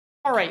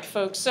All right,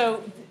 folks.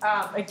 So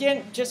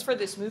again, just for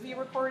this movie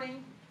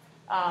recording,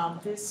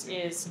 this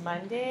is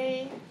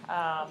Monday,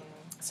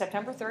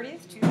 September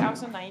 30th,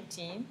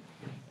 2019,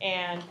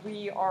 and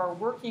we are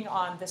working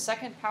on the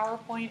second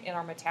PowerPoint in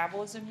our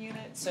metabolism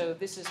unit. So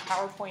this is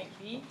PowerPoint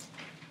B,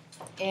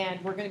 and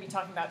we're going to be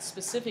talking about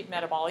specific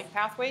metabolic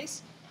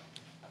pathways.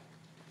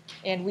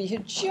 And we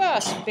had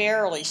just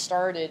barely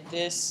started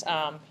this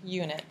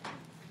unit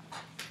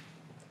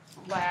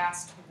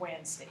last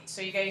Wednesday.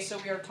 So you guys,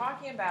 we are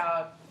talking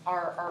about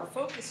our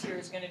focus here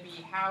is going to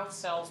be how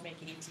cells make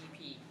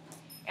ATP.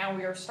 And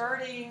we are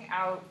starting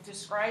out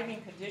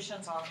describing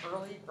conditions on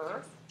early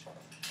Earth.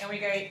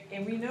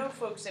 And we know,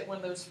 folks, that when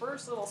those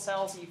first little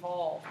cells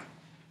evolved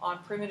on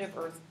primitive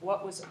Earth,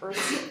 what was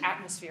Earth's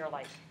atmosphere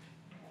like?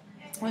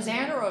 It was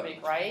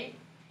anaerobic, right?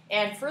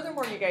 And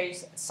furthermore, you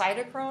guys,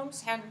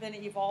 cytochromes hadn't been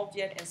evolved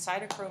yet, and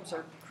cytochromes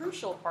are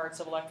crucial parts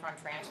of electron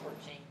transport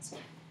chains.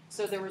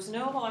 So there was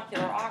no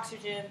molecular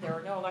oxygen, there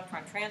were no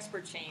electron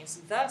transport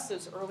chains, thus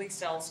those early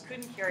cells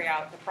couldn't carry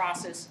out the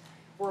process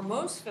we're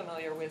most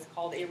familiar with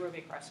called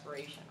aerobic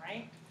respiration,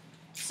 right?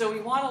 So we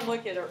want to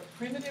look at a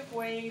primitive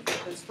way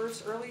that those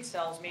first early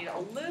cells made a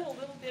little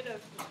bit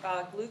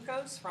of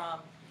glucose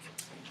from,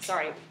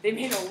 they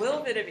made a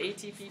little bit of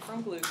ATP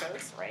from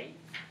glucose, right?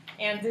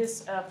 And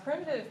this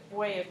primitive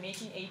way of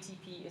making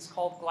ATP is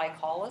called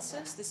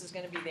glycolysis. This is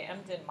going to be the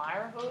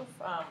Emden-Meyerhof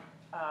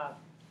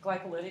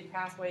glycolytic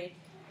pathway.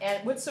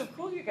 And what's so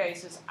cool, you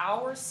guys, is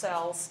our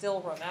cells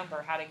still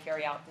remember how to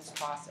carry out this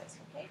process,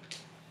 okay?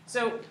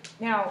 So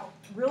now,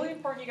 really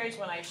important, you guys,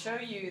 when I show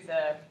you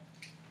the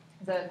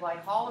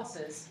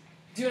glycolysis,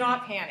 do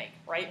not panic,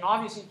 right? And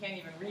obviously you can't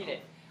even read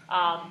it.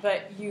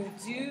 But you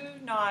do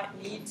not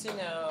need to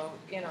know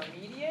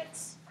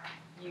intermediates.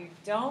 You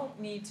don't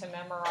need to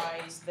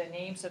memorize the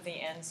names of the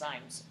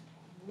enzymes.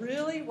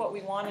 Really what we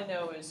want to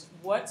know is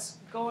what's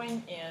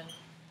going in,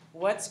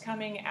 what's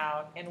coming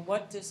out, and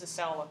what does the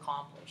cell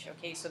accomplish,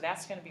 okay? So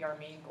that's going to be our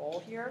main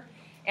goal here.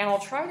 And I'll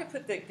try to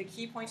put the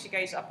key points, you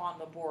guys, up on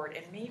the board,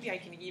 and maybe I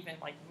can even,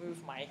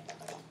 move my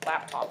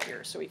laptop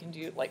here so we can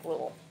do,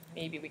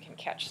 maybe we can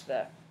catch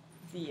the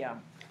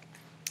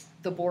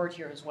board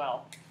here as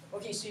well.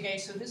 Okay, so you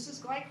guys, so this is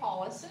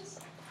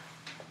glycolysis,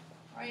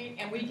 right?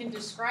 And we can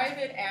describe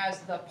it as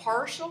the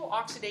partial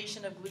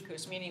oxidation of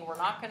glucose, meaning we're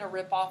not going to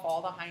rip off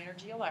all the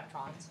high-energy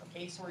electrons,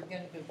 okay? So we're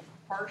going to do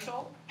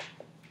partial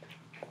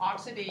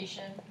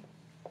oxidation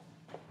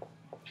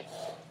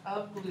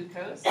of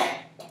glucose.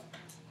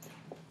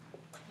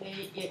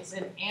 Okay, it's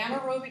an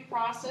anaerobic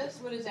process.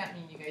 What does that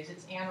mean, you guys?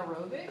 It's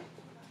anaerobic.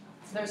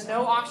 There's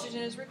no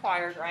oxygen is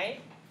required,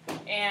 right?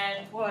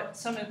 And what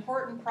some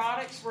important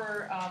products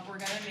we're going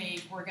to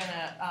make, we're going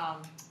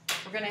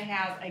to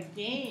have a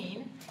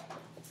gain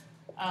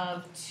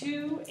of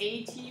 2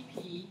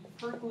 ATP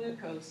per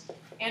glucose.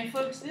 And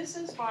folks, this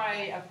is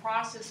by a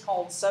process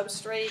called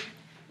substrate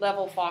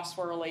level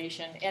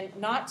phosphorylation, and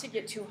not to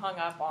get too hung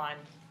up on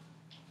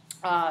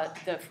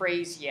the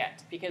phrase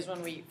yet, because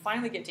when we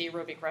finally get to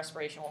aerobic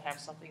respiration, we'll have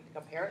something to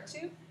compare it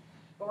to.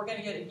 But we're going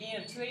to get a gain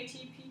of 2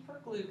 ATP per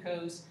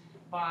glucose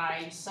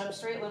by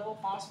substrate level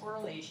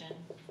phosphorylation.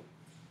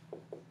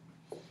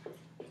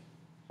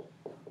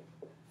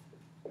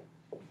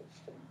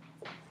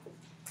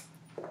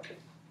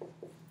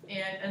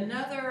 And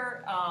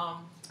another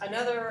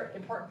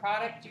important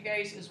product, you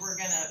guys, is we're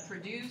going to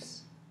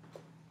produce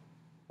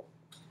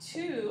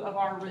 2 of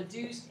our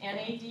reduced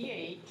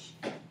NADH,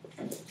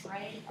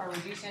 right? Our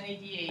reduced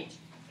NADH.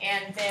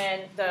 And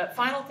then the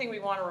final thing we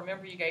want to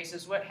remember, you guys,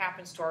 is what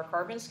happens to our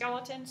carbon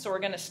skeleton. So we're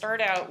going to start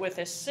out with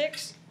a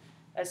 6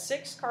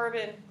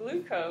 carbon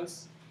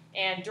glucose,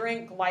 and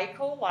during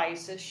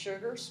glycolysis,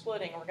 sugar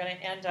splitting, we're going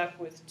to end up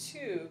with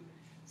 2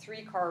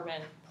 3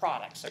 carbon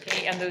products,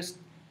 okay? And those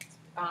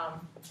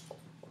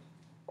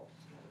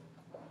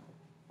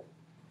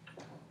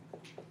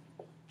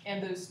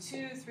And those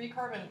 2 3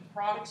 carbon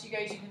products, you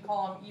guys, you can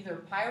call them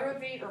either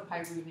pyruvate or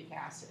pyruvic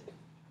acid.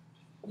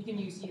 You can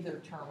use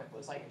either term. It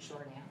was like a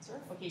short answer.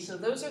 Okay, so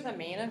those are the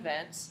main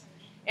events.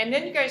 And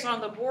then, you guys,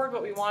 on the board,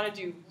 what we want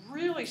to do,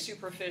 really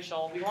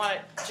superficial, we want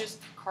to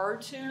just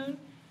cartoon,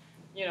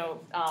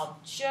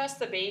 just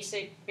the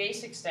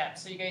basic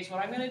steps. So, you guys,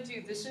 what I'm going to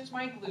do, this is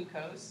my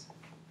glucose.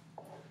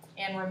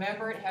 And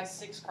remember, it has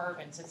 6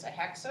 carbons. It's a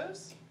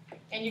hexose.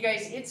 And you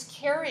guys, it's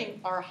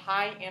carrying our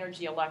high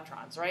energy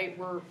electrons, right?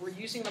 We're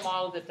using the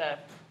model that the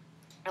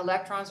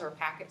electrons are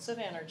packets of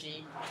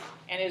energy,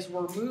 and as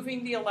we're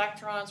moving the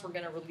electrons, we're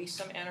going to release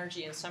some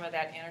energy, and some of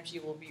that energy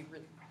will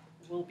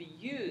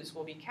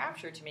be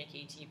captured to make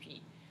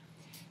ATP.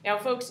 Now,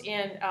 folks,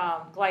 in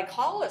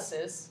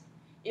glycolysis,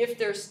 if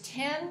there's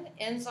 10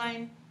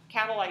 enzyme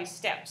catalyzed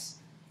steps,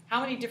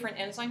 how many different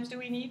enzymes do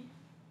we need?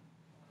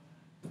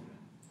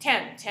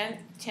 10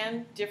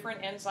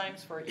 different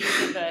enzymes for each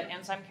of the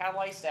enzyme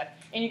catalyzed step.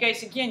 And you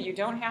guys, again, you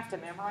don't have to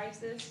memorize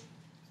this,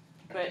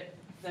 but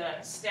the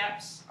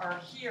steps are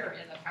here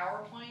in the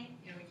PowerPoint.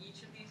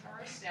 Each of these are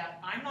a step.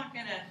 I'm not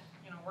going to,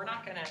 we're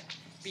not going to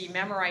be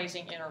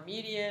memorizing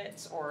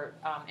intermediates or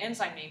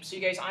enzyme names. So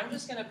you guys, I'm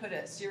just going to put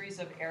a series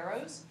of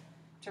arrows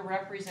to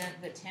represent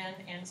the 10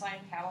 enzyme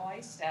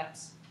catalyzed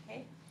steps.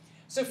 Okay?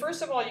 So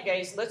first of all, you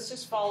guys, let's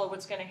just follow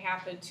what's going to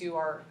happen to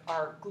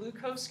our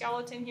glucose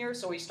skeleton here.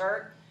 So we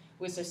start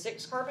with the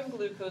 6-carbon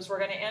glucose. We're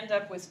going to end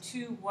up with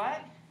 2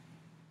 what?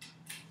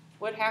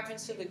 What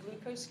happens to the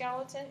glucose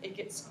skeleton? It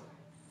gets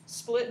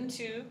split in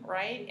 2,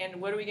 right? And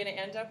what are we going to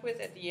end up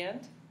with at the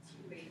end?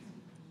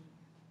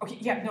 Okay,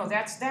 yeah, no,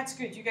 that's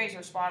good. You guys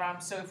are spot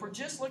on. So if we're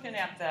just looking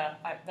at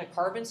the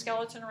carbon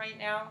skeleton right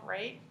now,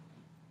 right?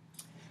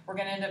 We're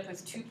going to end up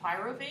with 2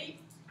 pyruvate,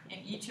 and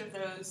each of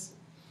those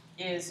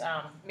is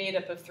made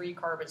up of 3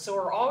 carbons. So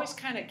we're always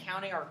kind of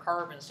counting our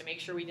carbons to make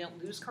sure we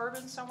didn't lose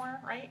carbons somewhere,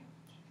 right?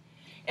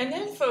 And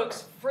then,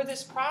 folks, for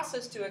this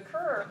process to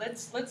occur,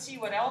 let's see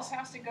what else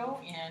has to go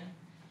in.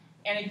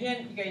 And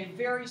again, you guys,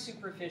 very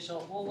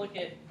superficial. We'll look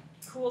at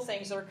cool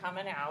things that are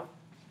coming out.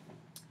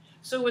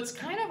 So what's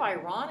kind of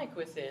ironic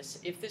with this,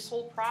 if this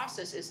whole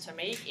process is to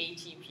make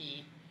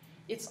ATP,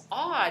 it's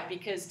odd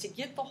because to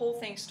get the whole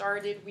thing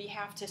started, we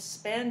have to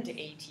spend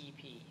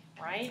ATP,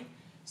 right?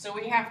 So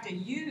we have to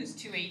use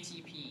 2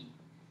 ATP.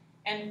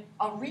 And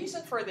a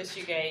reason for this,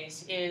 you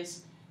guys,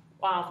 is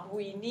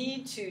we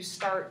need to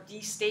start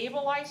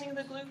destabilizing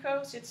the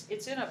glucose.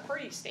 It's in a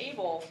pretty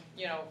stable,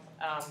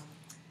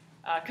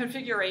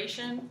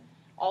 configuration,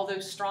 all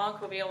those strong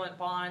covalent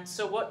bonds.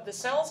 So what the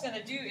cell's going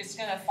to do is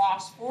going to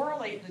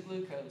phosphorylate the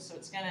glucose. So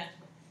it's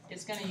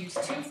going to use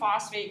 2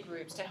 phosphate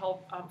groups to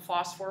help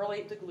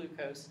phosphorylate the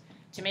glucose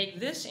to make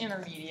this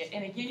intermediate.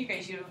 And again, you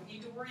guys, you don't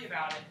need to worry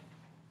about it.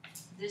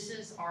 This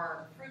is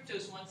our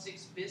fructose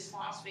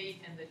 1,6-bisphosphate,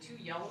 and the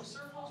 2 yellow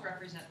circles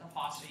represent the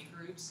phosphate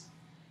groups.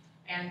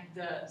 And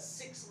the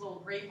 6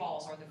 little gray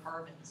balls are the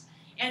carbons.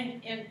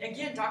 And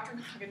again, Dr.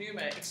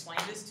 Naganuma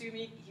explained this to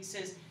me. He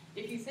says,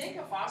 if you think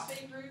of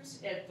phosphate groups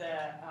at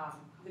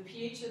the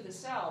pH of the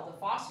cell, the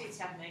phosphates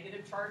have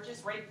negative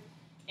charges, right?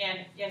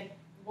 And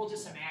we'll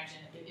just imagine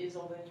it is a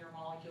linear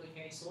molecule,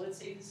 okay? So let's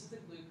say this is the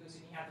glucose,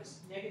 and you have this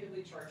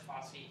negatively charged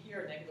phosphate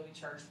here, negatively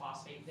charged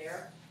phosphate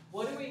there.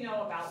 What do we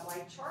know about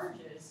like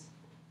charges?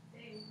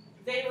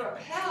 They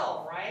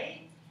repel,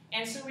 right?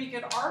 And so we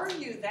could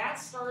argue that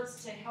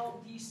starts to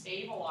help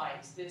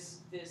destabilize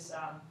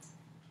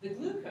the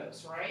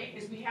glucose, right?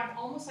 Because we have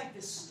almost like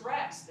this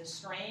stress, this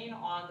strain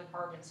on the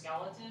carbon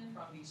skeleton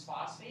from these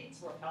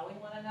phosphates repelling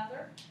one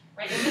another,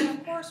 right? And then,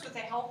 of course, with the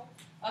help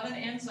of an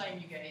enzyme,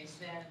 you guys,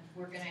 then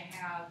we're going to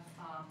have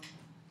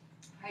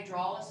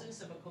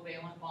hydrolysis of a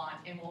covalent bond,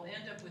 and we'll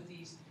end up with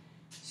these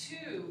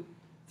 2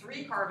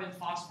 3-carbon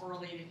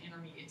phosphorylated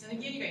intermediates. And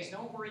again, you guys,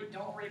 don't worry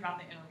about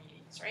the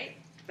intermediates, right?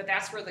 But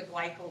that's where the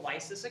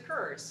glycolysis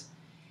occurs.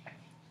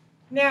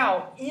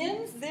 Now,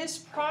 in this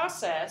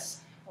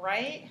process,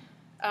 right,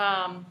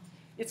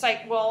 it's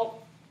like,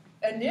 well,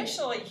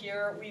 initially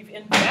here, we've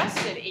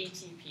invested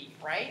ATP,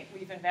 right?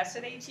 We've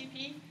invested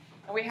ATP,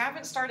 and we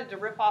haven't started to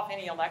rip off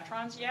any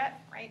electrons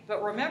yet, right?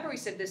 But remember, we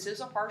said this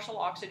is a partial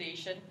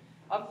oxidation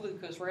of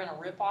glucose. We're going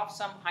to rip off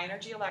some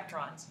high-energy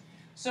electrons.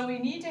 So we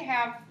need to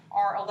have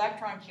our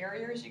electron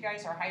carriers, you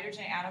guys, our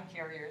hydrogen atom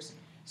carriers.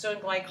 So in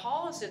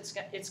glycolysis,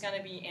 it's going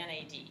to be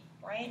NAD,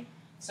 right?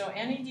 So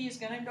NAD is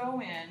going to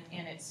go in,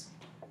 and it's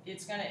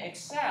going to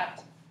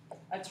accept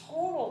a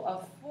total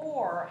of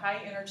 4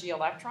 high-energy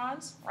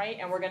electrons, right?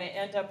 And we're going to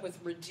end up with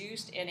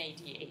reduced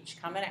NADH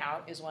coming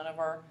out as one of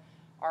our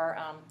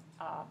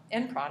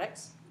end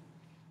products.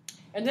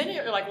 And then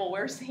you're like, well,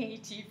 where's the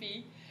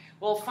ATP?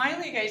 Well,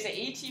 finally, you guys, the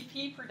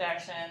ATP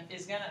production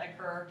is going to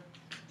occur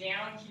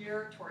down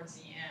here towards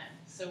the end.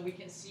 So we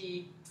can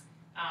see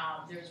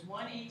there's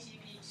 1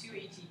 ATP, 2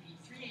 ATP,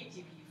 3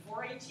 ATP,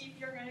 4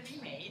 ATP are going to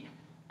be made.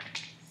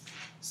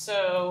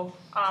 So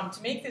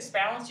to make this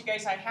balance, you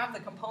guys, I have the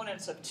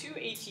components of 2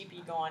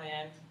 ATP going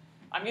in.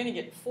 I'm going to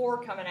get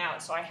 4 coming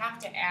out, so I have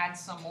to add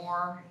some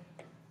more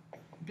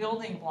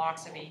building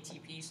blocks of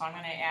ATP. So I'm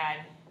going to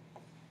add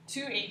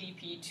 2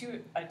 ADP,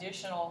 2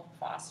 additional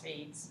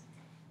phosphates.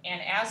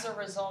 And as a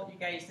result, you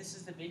guys, this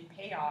is the big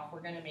payoff.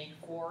 We're going to make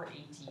 4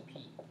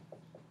 ATP.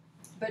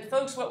 But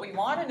folks, what we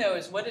want to know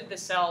is, what did the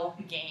cell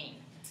gain,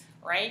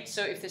 right?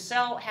 So if the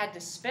cell had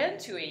to spend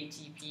 2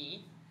 ATP,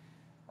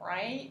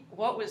 right,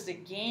 what was the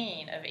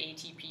gain of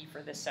ATP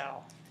for the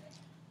cell?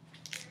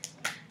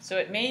 So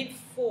it made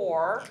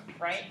 4,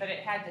 right, but it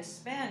had to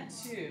spend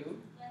 2.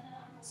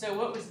 So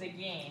what was the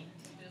gain?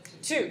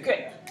 2,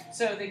 good.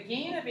 So the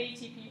gain of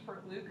ATP per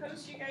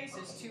glucose, you guys,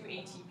 is 2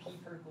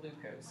 ATP per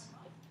glucose,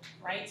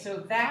 right? So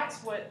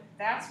that's what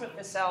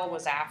the cell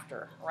was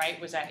after, right,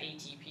 was that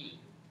ATP.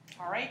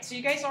 All right, so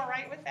you guys all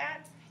right with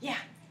that? Yeah.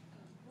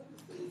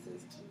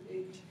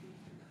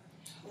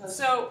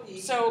 So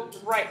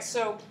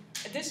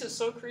this is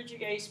so crude, you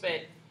guys,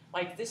 but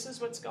like this is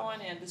what's going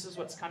in, this is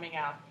what's coming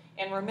out.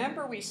 And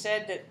remember, we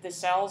said that the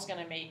cell is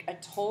going to make a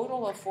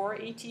total of 4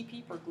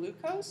 ATP per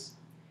glucose.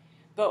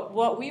 But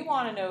what we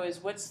want to know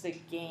is, what's the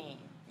gain?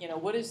 You know,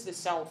 what is the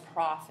cell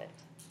profit,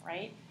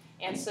 right?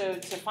 And so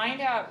to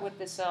find out what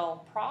the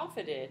cell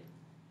profited,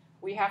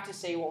 we have to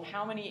say, well,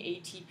 how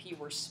many ATP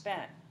were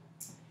spent?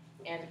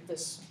 And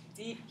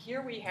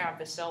here we have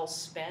the cell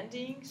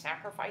spending,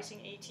 sacrificing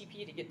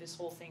ATP to get this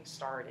whole thing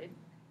started.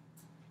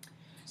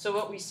 So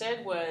what we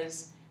said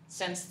was,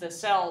 since the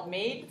cell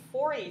made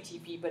 4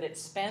 ATP, but it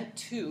spent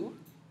 2,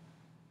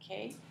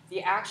 okay,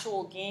 the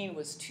actual gain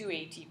was 2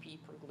 ATP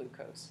per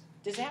glucose.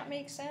 Does that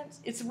make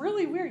sense? It's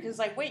really weird because,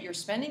 like, wait, you're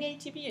spending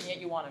ATP and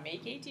yet you want to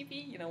make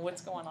ATP? You know,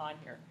 what's going on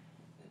here?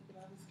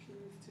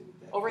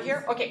 Over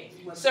here? Okay,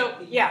 so,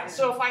 yeah,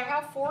 so if I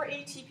have 4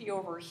 ATP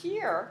over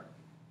here,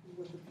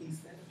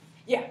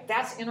 yeah,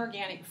 that's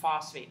inorganic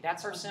phosphate.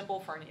 That's our symbol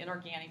for an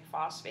inorganic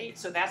phosphate.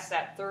 So that's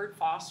that third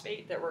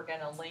phosphate that we're going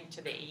to link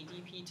to the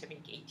ADP to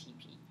make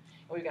ATP.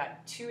 And we've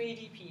got 2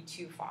 ADP,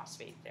 2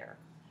 phosphate there.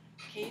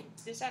 Okay,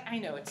 I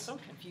know, it's so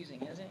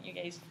confusing, isn't it, you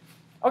guys?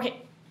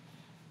 Okay,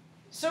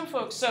 so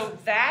folks, so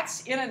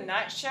that's, in a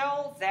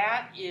nutshell,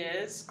 that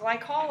is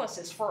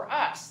glycolysis for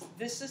us.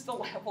 This is the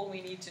level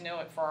we need to know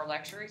it for our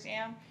lecture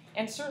exam.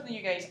 And certainly,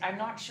 you guys, I'm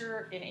not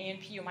sure in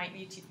A&P you might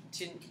need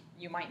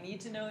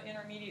to know the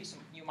intermediates,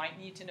 you might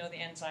need to know the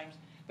enzymes,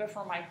 but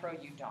for micro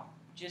you don't.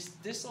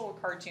 Just this little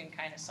cartoon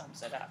kind of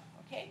sums it up,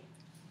 okay?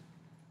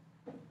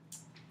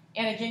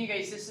 And again, you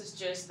guys, this is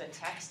just the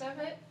text of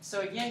it.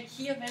 So again,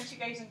 key events, you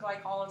guys, in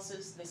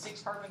glycolysis, the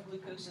 6-carbon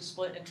glucose is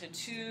split into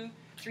 2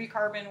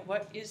 3-carbon,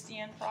 what is the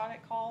end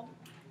product called?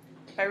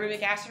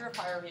 Pyruvic acid or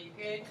pyruvate,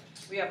 good.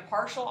 We have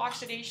partial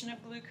oxidation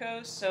of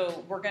glucose,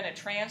 so we're going to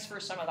transfer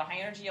some of the high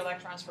energy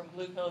electrons from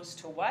glucose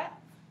to what?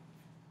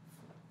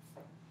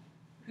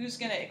 Who's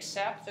going to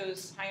accept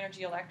those high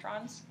energy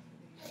electrons?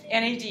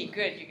 NAD,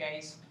 good, you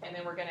guys. And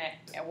then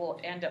we'll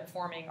end up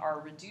forming our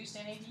reduced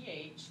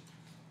NADH.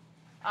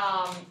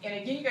 And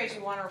again, you guys,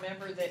 we want to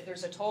remember that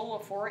there's a total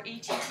of 4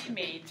 ATP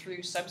made through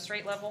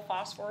substrate level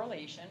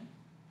phosphorylation.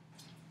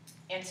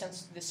 And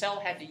since the cell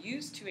had to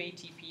use 2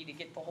 ATP to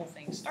get the whole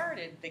thing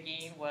started, the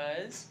gain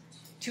was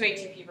 2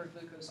 ATP per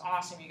glucose.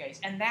 Awesome, you guys.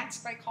 And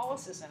that's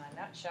glycolysis in a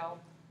nutshell.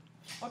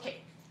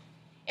 Okay.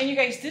 And you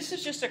guys, this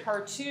is just a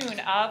cartoon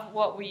of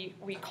what we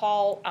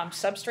call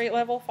substrate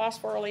level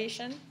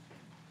phosphorylation.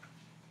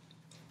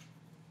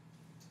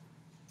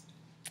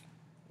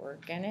 We're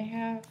going to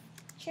have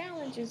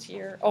challenges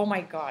here. Oh my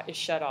God, it's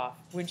shut off.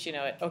 Wouldn't you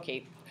know it?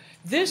 Okay.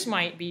 This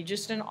might be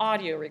just an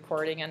audio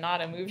recording and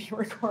not a movie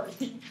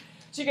recording.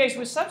 So you guys,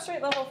 with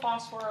substrate level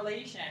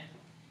phosphorylation,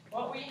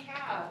 what we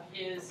have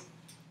is,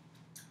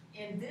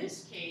 in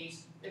this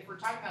case, if we're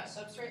talking about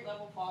substrate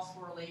level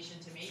phosphorylation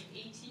to make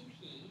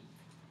ATP,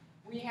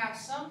 we have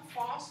some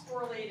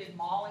phosphorylated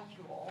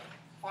molecule.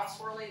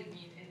 Phosphorylated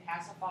means it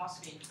has a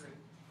phosphate group.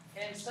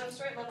 And in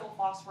substrate level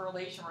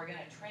phosphorylation, we're going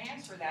to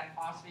transfer that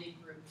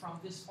phosphate group from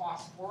this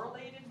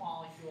phosphorylated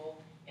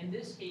molecule, in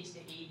this case to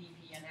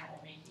ADP, and that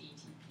will make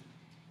ATP.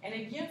 And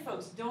again,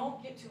 folks,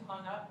 don't get too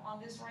hung up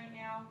on this right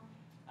now.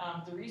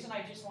 The reason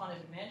I just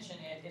wanted to mention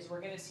it is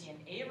we're going to see in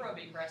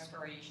aerobic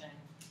respiration,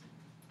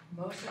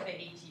 most of the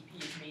ATP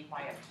is made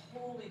by a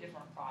totally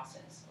different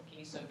process.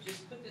 Okay, so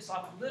just put this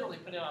off, literally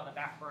put it on the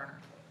back burner.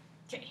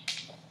 Okay.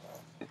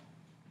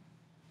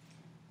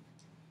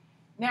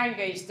 Now, you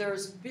guys,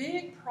 there's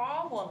big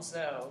problems,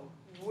 though,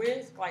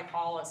 with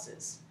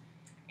glycolysis.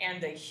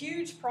 And the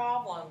huge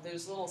problem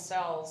those little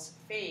cells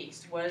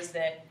faced was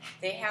that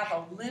they have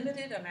a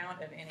limited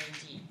amount of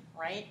NAD,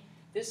 right?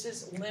 This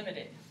is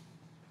limited,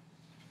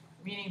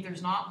 meaning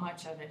there's not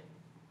much of it.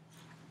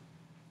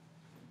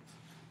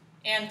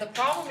 And the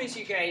problem is,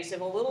 you guys,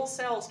 if a little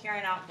cell is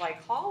carrying out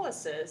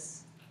glycolysis,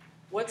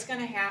 what's going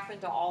to happen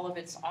to all of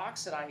its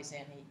oxidized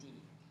NAD?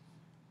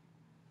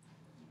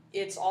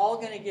 It's all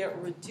going to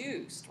get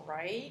reduced,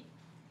 right?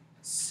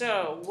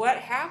 So what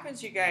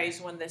happens, you guys,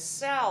 when the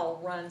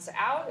cell runs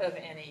out of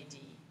NAD?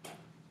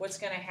 What's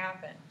going to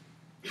happen?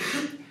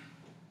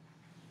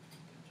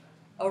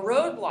 A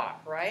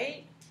roadblock,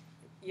 right?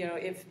 You know,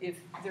 if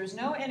there's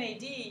no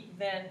NAD,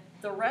 then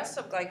the rest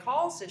of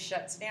glycolysis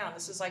shuts down.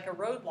 This is like a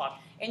roadblock.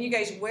 And you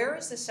guys, where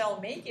is the cell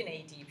making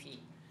ATP?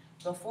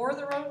 Before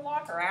the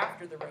roadblock or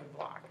after the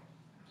roadblock?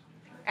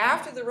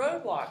 After the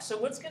roadblock. So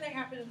what's going to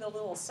happen to the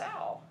little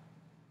cell?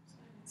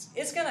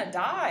 It's going to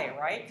die,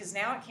 right? Because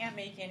now it can't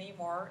make any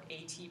more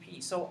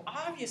ATP. So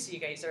obviously, you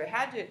guys,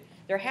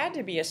 there had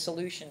to be a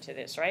solution to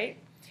this, right?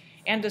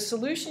 And the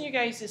solution, you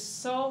guys, is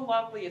so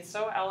lovely. It's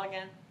so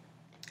elegant.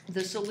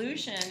 The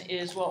solution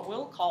is what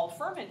we'll call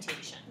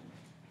fermentation.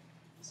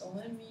 So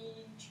let me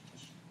get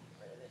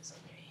rid of this,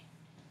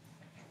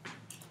 okay.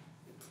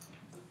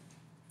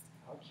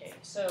 Okay,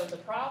 so the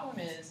problem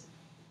is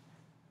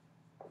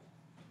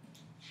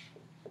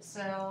the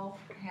cell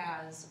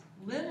has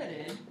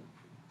limited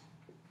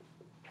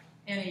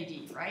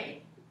NAD,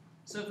 right?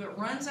 So if it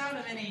runs out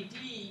of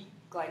NAD,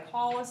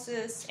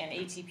 glycolysis and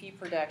ATP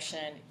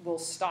production will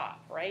stop,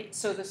 right?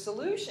 So the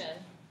solution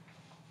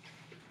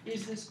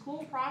is this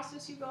cool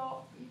process you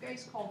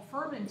guys call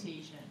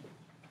fermentation.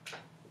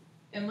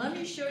 And let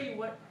me show you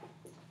what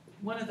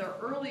one of the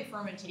early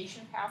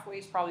fermentation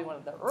pathways, probably one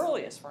of the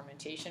earliest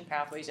fermentation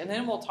pathways, and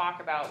then we'll talk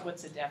about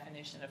what's the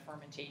definition of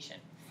fermentation.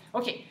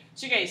 Okay,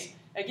 so you guys,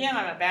 again,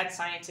 I'm a bad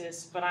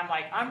scientist, but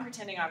I'm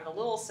pretending I'm the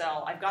little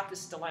cell. I've got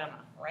this dilemma,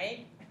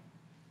 right?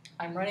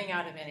 I'm running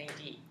out of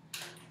NAD.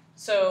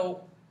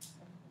 So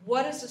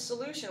what is the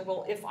solution?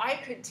 Well, if I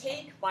could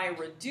take my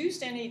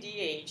reduced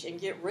NADH and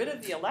get rid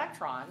of the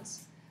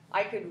electrons,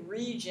 I could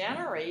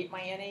regenerate my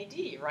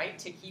NAD, right,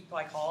 to keep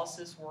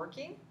glycolysis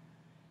working.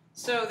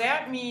 So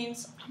that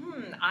means,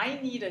 I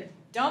need a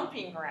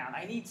dumping ground.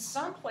 I need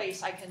some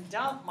place I can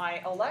dump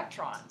my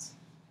electrons,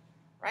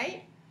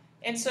 right?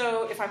 And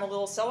so if I'm a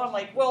little cell, I'm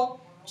like,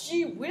 well,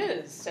 gee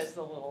whiz, says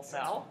the little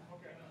cell.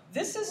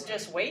 This is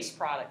just waste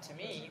product to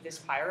me, this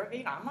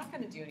pyruvate. I'm not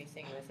going to do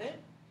anything with it.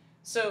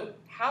 So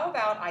how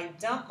about I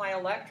dump my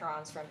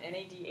electrons from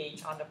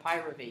NADH onto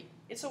pyruvate?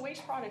 It's a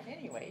waste product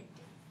anyway.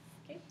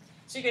 Okay?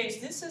 So you guys,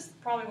 this is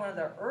probably one of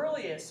the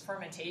earliest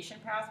fermentation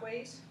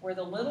pathways where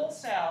the little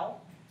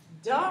cell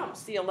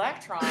dumps the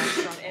electrons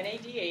from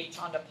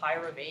NADH onto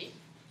pyruvate.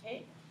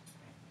 Okay?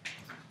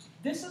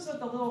 This is what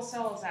the little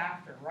cell is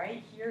after,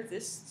 right here.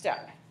 This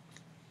step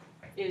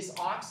is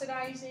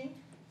oxidizing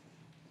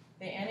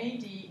the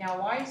NAD.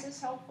 Now, why is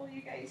this helpful,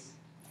 you guys?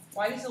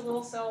 Why does the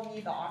little cell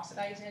need the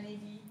oxidized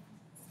NAD?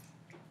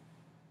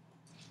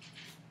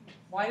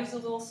 Why does the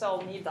little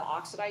cell need the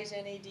oxidized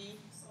NAD?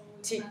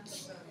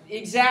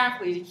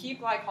 Exactly, to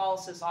keep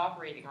glycolysis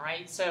operating,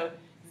 right? So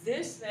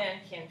this then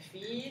can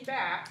feed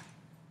back,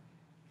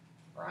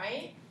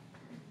 right?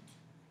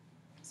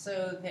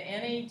 So the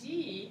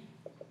NAD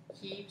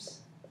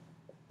keeps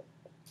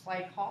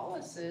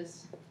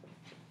glycolysis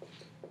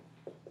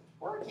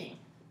working.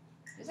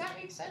 Does that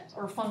make sense?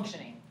 Or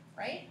functioning,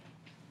 right?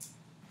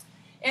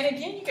 And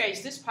again, you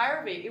guys, this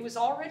pyruvate, it was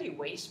already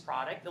waste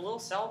product. The little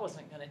cell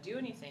wasn't going to do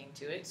anything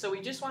to it. So we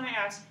just want to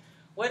ask,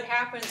 what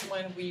happens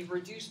when we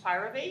reduce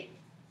pyruvate?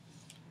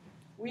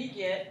 We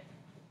get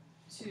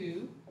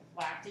to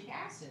lactic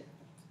acid.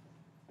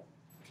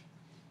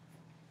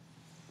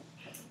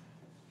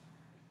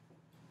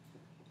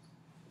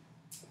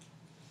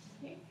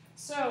 Okay.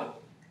 So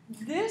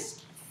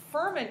this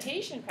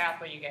fermentation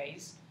pathway, you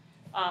guys,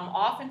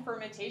 often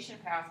fermentation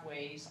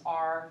pathways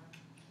are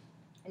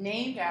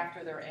named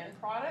after their end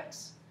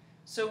products.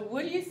 So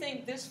what do you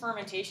think this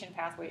fermentation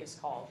pathway is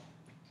called?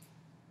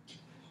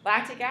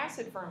 Lactic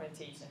acid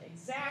fermentation,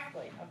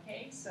 exactly.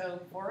 Okay, so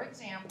for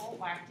example,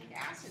 lactic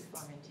acid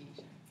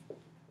fermentation.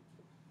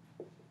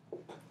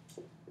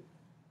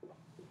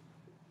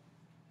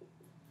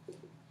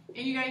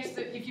 And you guys,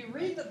 if you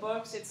read the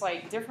books, it's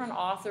like different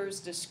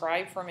authors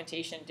describe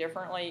fermentation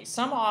differently.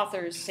 Some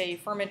authors say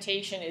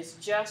fermentation is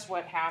just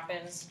what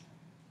happens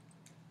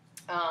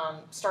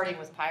starting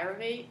with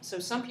pyruvate. So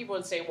some people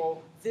would say,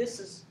 well, this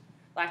is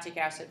lactic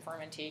acid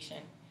fermentation.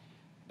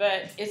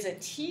 But as a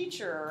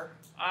teacher,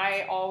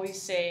 I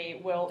always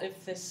say, well,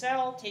 if the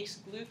cell takes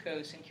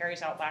glucose and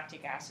carries out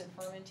lactic acid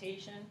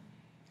fermentation,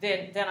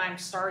 then I'm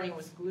starting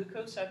with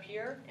glucose up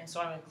here, and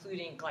so I'm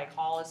including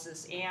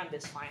glycolysis and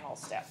this final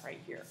step right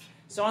here.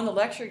 So on the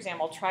lecture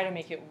exam, I'll try to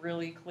make it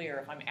really clear.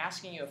 If I'm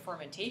asking you a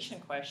fermentation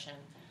question,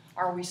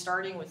 are we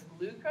starting with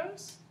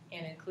glucose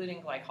and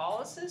including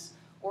glycolysis,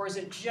 or is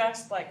it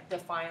just like the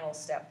final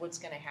step, what's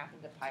going to happen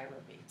to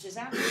pyruvate? Does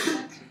that make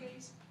sense, you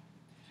guys?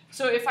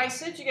 So if I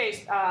said, you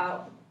guys,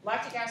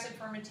 lactic acid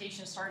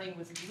fermentation starting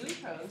with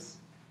glucose,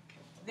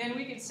 then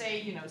we could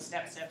say, you know,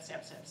 step, step,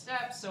 step, step,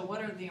 step. So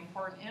what are the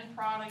important end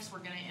products? We're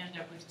going to end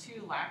up with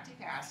 2 lactic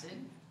acid.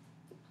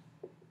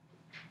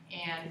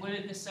 And what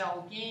did the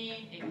cell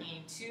gain? It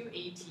gained 2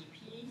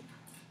 ATP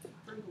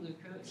for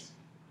glucose.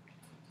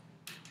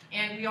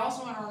 And we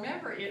also want to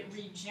remember it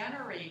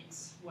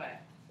regenerates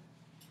what?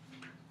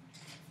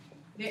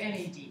 The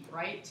NAD,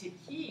 right? To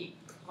keep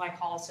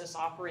glycolysis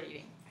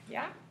operating.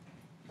 Yeah?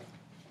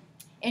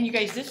 And you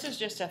guys, this is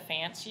just a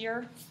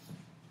fancier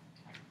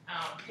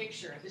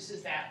picture. This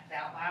is that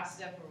last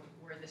step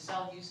where the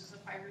cell uses the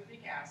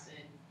pyruvic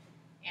acid,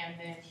 and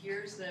then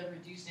here's the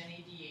reduced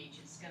NADH.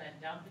 It's going to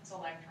dump its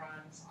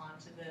electrons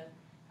onto the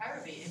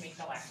pyruvate and make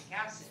the lactic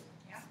acid.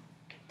 Yeah.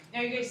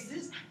 Now, you guys,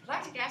 this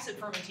lactic acid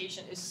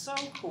fermentation is so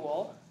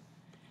cool.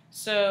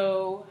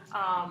 So,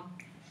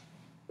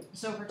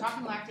 so if we're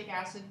talking lactic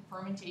acid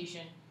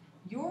fermentation,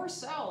 your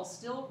cells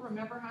still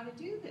remember how to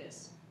do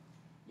this.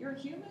 Your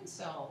human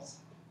cells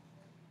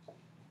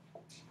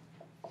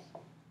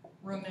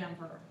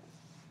remember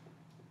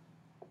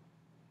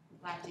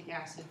lactic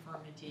acid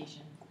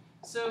fermentation.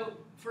 So,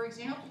 for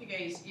example, you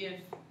guys, if,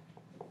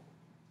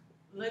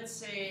 let's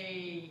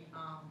say,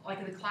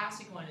 like the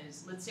classic one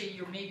is, let's say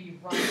you're maybe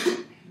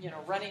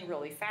running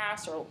really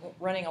fast or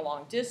running a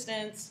long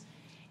distance,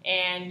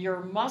 and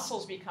your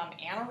muscles become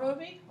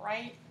anaerobic,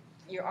 right?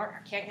 You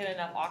can't get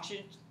enough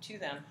oxygen to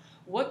them.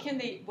 What can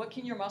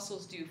your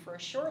muscles do for a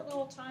short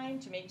little time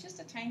to make just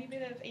a tiny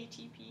bit of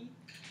ATP?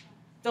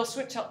 They'll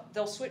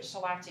switch to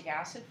lactic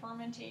acid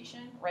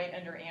fermentation, right,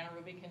 under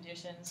anaerobic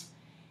conditions,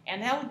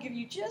 and that will give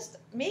you just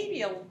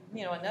maybe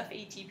enough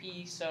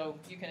ATP so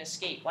you can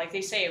escape. Like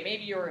they say,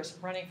 maybe you're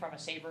running from a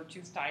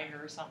saber-toothed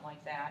tiger or something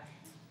like that.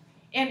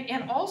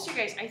 And also,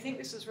 guys, I think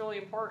this is really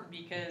important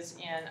because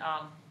in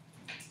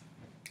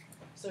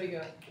so you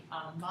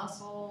got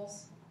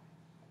muscles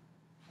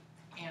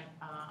and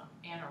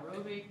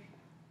anaerobic,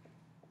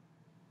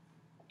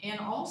 and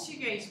also,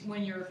 you guys,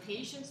 when your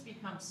patients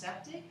become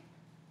septic,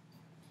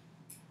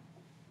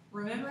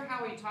 Remember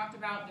how we talked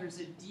about there's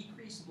a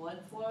decreased blood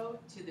flow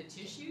to the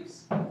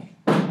tissues?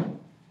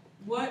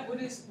 What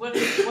did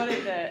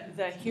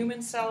the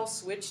human cells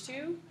switch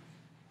to?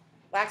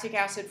 Lactic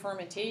acid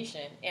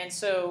fermentation. And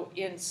so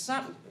in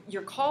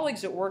your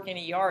colleagues that work in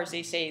ERs,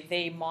 they say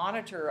they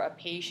monitor a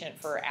patient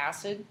for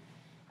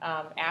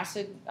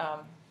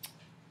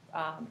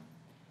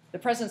the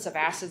presence of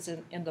acids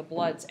in the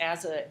bloods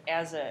as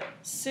a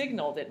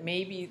signal that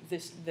maybe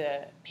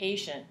the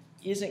patient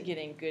isn't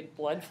getting good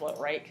blood flow,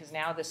 right? Because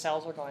now the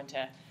cells are going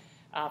to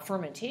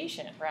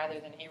fermentation rather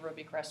than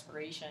aerobic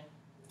respiration.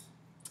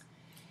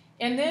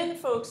 And then,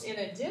 folks, in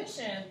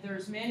addition,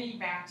 there's many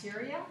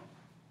bacteria,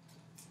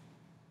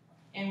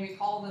 and we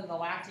call them the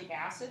lactic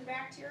acid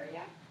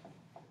bacteria.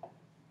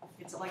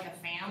 It's like a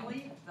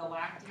family, the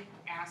lactic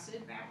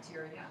acid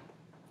bacteria.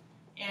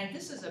 And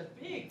this is a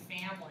big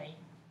family.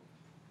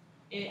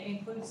 It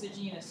includes the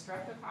genus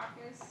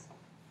Streptococcus,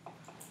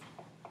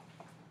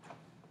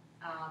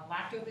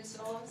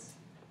 Lactobacillus,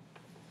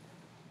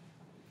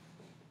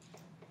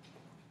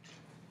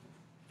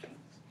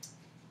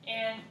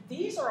 and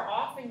these are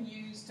often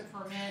used to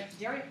ferment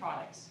dairy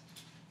products.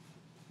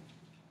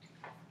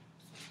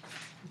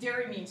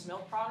 Dairy means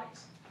milk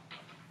products.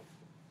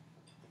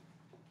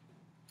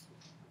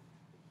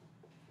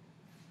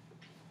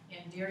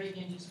 And dairy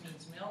again just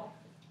means milk.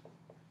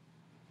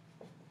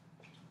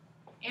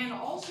 And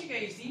also,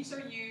 guys, these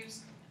are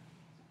used,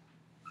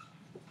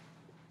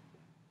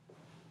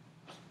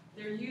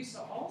 they're used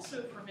to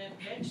also ferment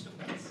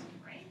vegetables,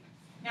 right?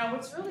 Now,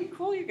 what's really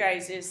cool, you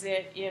guys, is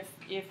that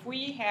if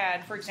we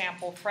had, for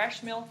example,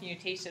 fresh milk, and you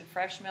tasted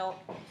fresh milk,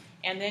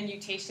 and then you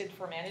tasted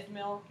fermented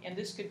milk, and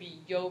this could be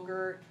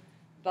yogurt,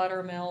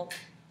 buttermilk,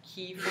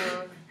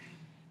 kefir,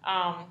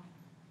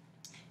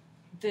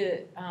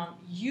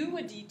 you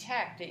would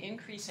detect the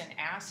increase in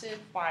acid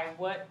by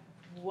what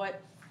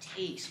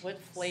taste, what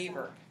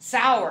flavor?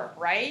 Sour,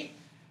 right?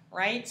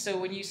 Right? So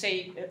when you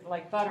say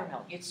like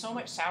buttermilk, it's so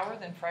much sourer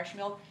than fresh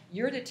milk,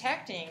 you're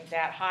detecting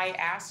that high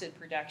acid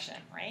production,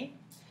 right?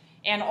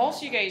 And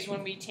also, you guys,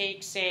 when we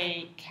take,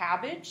 say,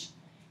 cabbage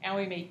and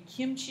we make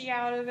kimchi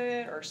out of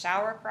it or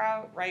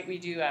sauerkraut, right? We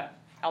do a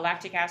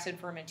lactic acid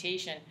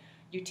fermentation.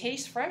 You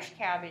taste fresh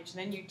cabbage,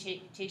 then you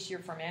taste your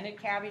fermented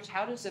cabbage.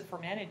 How does the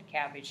fermented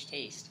cabbage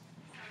taste?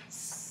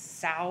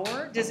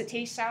 Sour. Does it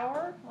taste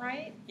sour,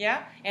 right?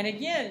 Yeah. And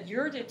again,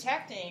 you're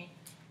detecting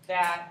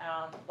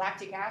that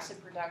lactic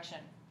acid production.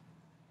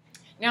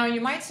 Now, you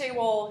might say,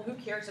 well, who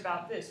cares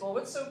about this? Well,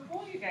 what's so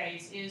cool, you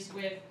guys, is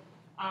with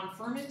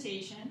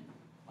fermentation,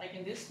 like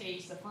in this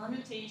case, the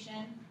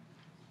fermentation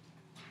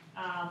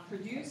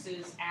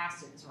produces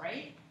acids,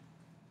 right?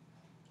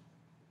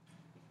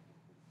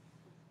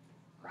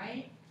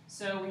 Right?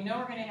 So we know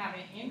we're going to have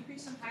an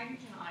increase in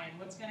hydrogen ion.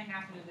 What's going to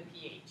happen to the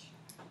pH?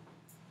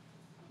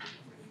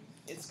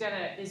 Is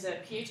the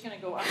pH going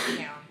to go up or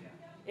down?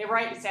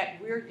 Right? It's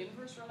that weird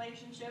inverse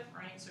relationship,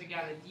 right? So we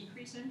got a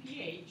decrease in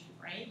pH,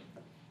 right?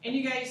 And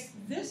you guys,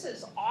 this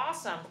is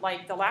awesome.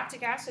 Like the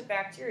lactic acid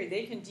bacteria,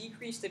 they can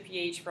decrease the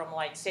pH from,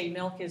 like, say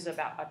milk is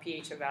about a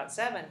pH of about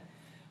 7.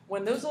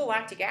 When those little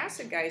lactic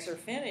acid guys are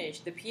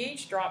finished, the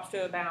pH drops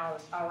to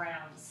about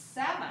around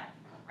 7,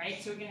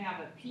 right? So we're going to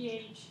have a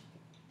pH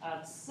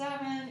of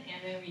 7, and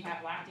then we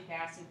have lactic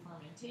acid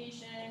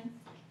fermentation.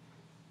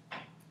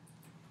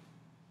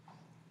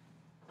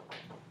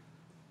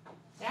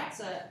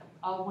 That's a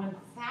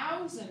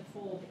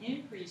 1,000-fold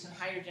increase in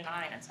hydrogen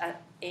ions,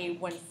 a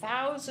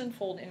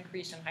 1,000-fold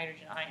increase in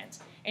hydrogen ions.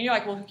 And you're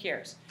like, well, who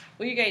cares?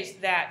 Well, you guys,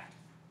 that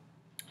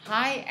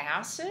high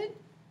acid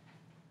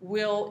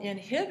will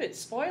inhibit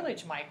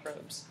spoilage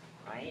microbes,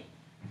 right?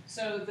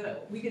 So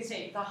we could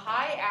say the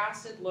high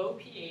acid, low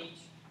pH,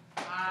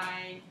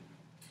 high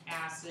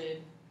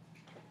acid,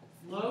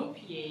 low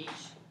pH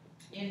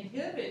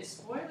inhibits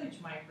spoilage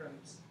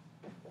microbes.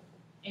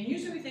 And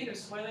usually we think of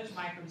spoilage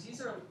microbes, these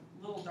are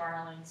little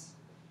darlings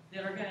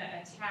that are going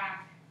to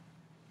attack,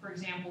 for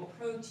example,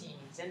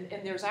 proteins. And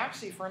there's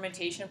actually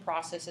fermentation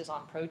processes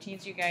on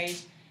proteins, you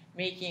guys,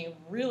 making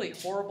really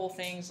horrible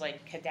things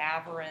like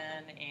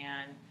cadaverine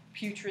and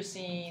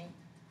putrescine,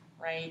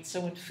 right? So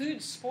when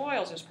food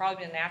spoils, there's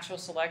probably a natural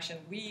selection.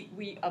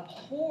 We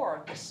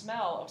abhor the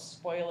smell of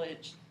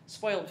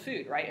spoiled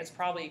food, right? It's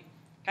probably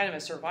kind of a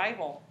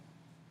survival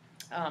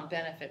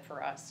benefit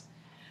for us.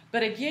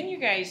 But again, you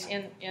guys,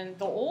 in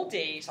the old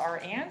days, our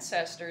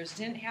ancestors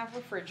didn't have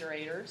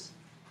refrigerators.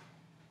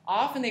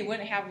 Often they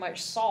wouldn't have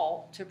much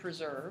salt to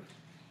preserve.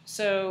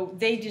 So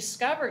they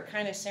discovered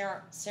kind of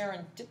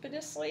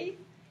serendipitously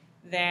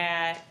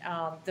that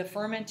the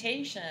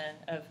fermentation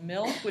of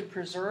milk would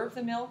preserve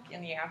the milk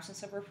in the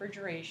absence of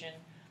refrigeration.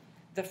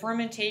 The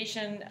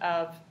fermentation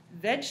of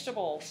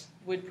vegetables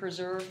would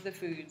preserve the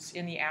foods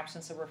in the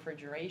absence of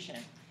refrigeration.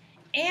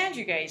 And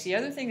you guys, the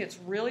other thing that's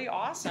really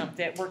awesome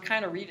that we're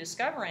kind of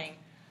rediscovering,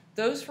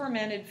 those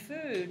fermented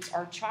foods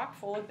are chock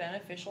full of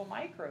beneficial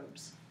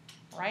microbes,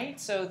 right?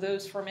 So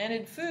those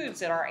fermented foods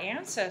that our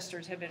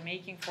ancestors have been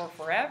making for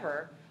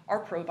forever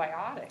are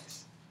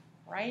probiotics,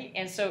 right?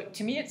 And so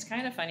to me it's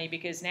kind of funny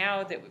because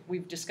now that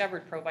we've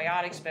discovered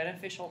probiotics,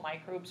 beneficial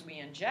microbes we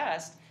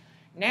ingest,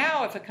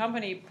 now if a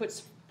company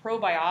puts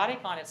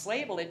probiotic on its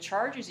label, it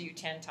charges you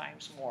 10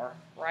 times more,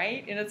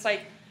 right? And it's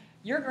like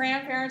your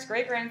grandparents,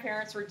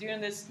 great-grandparents were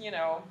doing this, you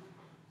know,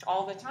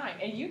 all the time.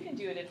 And you can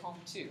do it at home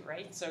too,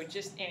 right? So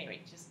just, anyway,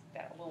 just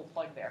that little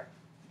plug there.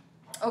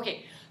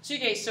 Okay, so you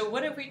guys, so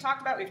what have we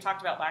talked about? We've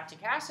talked about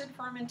lactic acid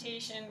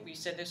fermentation. We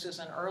said this was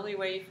an early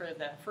way for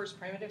the first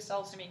primitive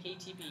cells to make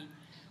ATP.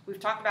 We've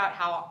talked about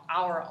how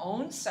our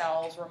own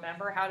cells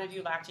remember how to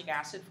do lactic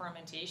acid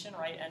fermentation,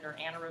 right, under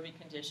anaerobic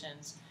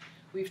conditions.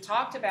 We've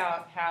talked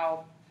about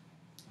how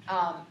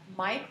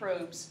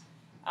microbes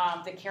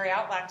that carry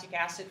out lactic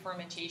acid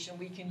fermentation,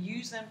 we can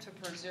use them to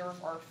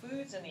preserve our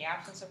foods in the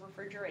absence of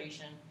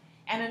refrigeration.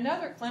 And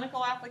another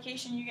clinical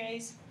application, you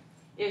guys,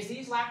 is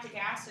these lactic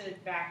acid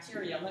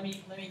bacteria. Let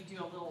me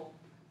do a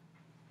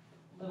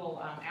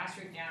little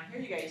asterisk down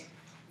here, you guys.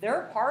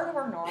 They're part of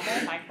our normal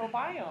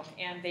microbiome,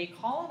 and they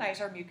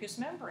colonize our mucous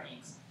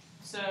membranes.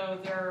 So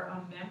they're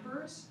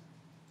members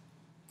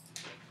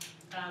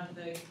of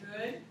the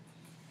good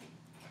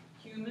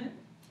human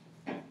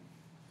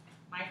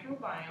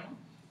microbiome.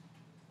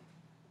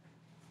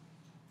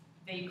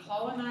 They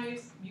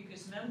colonize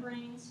mucous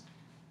membranes.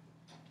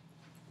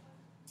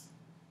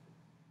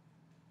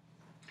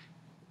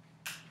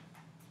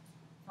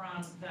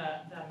 From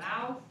the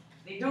mouth.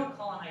 They don't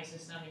colonize the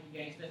stomach, you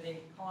guys, but they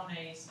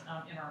colonize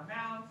in our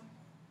mouth,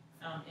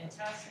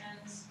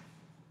 intestines,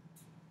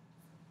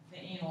 the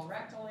anal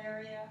rectal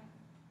area.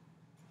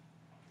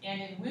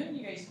 And in women,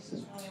 you guys, this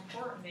is really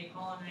important, they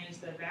colonize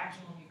the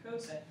vaginal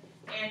mucosa.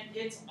 And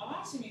it's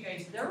awesome, you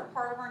guys, they're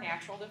part of our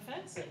natural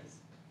defenses.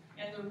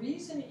 And the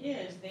reason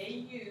is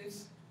they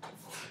use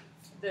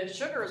the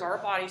sugars our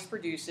bodies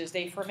produces,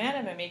 they ferment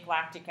them and make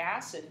lactic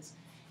acids,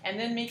 and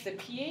then make the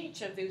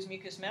pH of those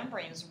mucous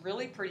membranes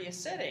really pretty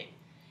acidic.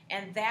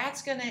 And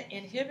that's going to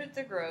inhibit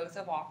the growth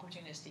of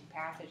opportunistic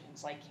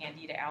pathogens like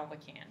Candida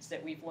albicans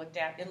that we've looked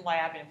at in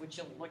lab and which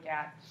you'll look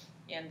at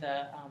in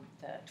the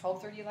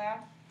 1230 lab.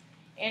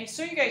 And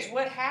so you guys,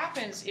 what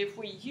happens if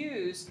we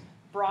use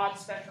broad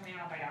spectrum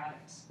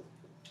antibiotics?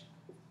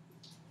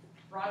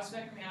 Broad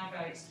spectrum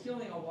antibiotics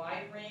killing a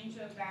wide range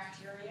of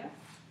bacteria.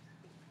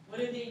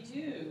 What do they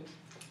do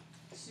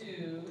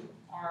to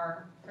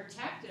our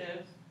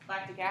protective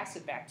lactic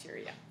acid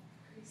bacteria?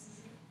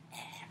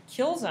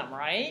 Kills them,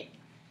 right?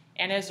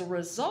 And as a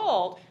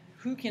result,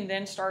 who can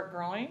then start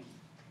growing?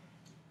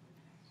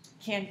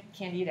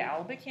 Candida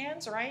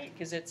albicans, right?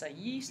 Because it's a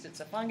yeast, it's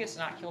a fungus,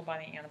 not killed by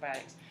the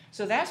antibiotics.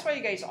 So that's why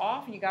you guys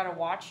often, you got to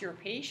watch your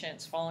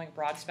patients following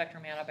broad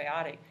spectrum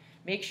antibiotic.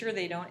 Make sure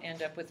they don't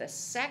end up with a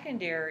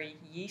secondary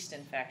yeast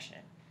infection,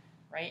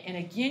 right? And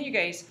again, you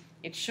guys,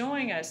 it's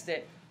showing us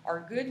that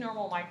our good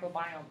normal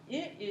microbiome,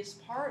 it is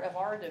part of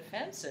our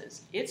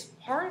defenses. It's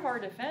part of our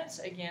defense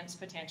against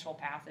potential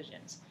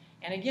pathogens.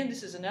 And again,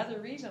 this is another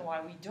reason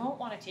why we don't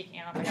want to take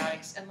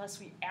antibiotics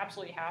unless we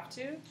absolutely have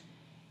to.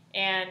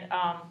 And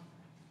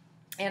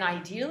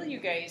ideally, you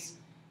guys,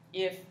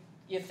 if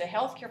the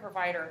healthcare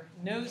provider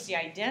knows the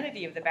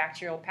identity of the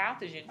bacterial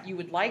pathogen, you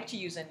would like to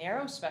use a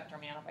narrow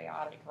spectrum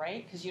antibiotic,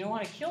 right? Because you don't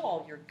want to kill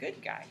all your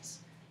good guys.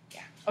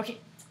 Yeah. Okay.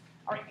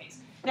 All right, guys.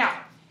 Now,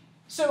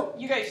 so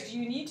you guys, do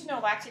you need to know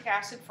lactic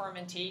acid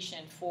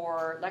fermentation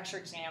for lecture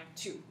exam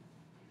 2?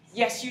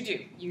 Yes, you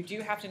do. You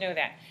do have to know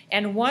that.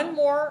 And one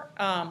more,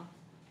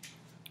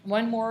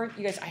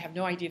 you guys, I have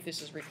no idea if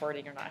this is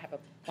recording or not. I have a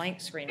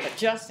blank screen, but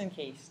just in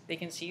case, they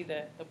can see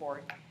the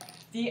board.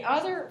 The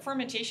other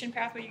fermentation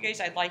pathway, you guys,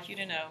 I'd like you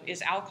to know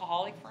is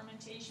alcoholic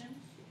fermentation.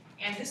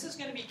 And this is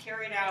going to be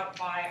carried out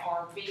by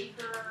our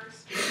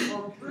bakers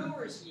or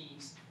brewers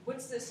yeast.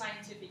 What's the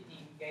scientific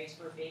name, you guys,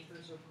 for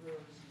bakers or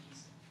brewers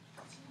yeast?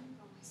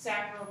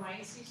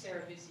 Saccharomyces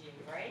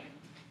cerevisiae, right?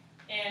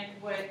 And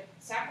what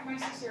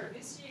Saccharomyces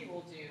cerevisiae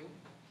will do,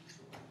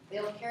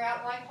 they'll carry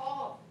out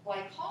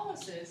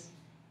glycolysis,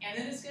 and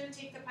then it's going to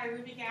take the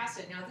pyruvic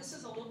acid. Now, this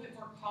is a little bit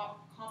more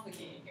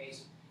complicated,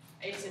 guys.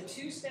 It's a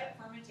 2-step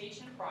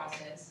fermentation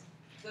process.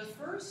 The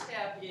first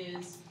step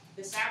is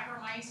the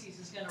Saccharomyces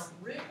is going to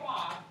rip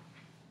off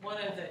one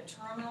of the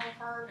terminal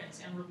carbons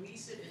and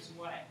release it as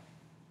what?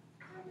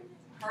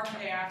 Carbon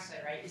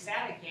dioxide, right? Is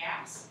that a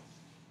gas?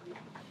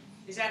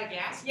 Is that a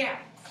gas? Yeah.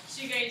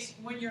 So you guys,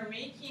 when you're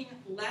making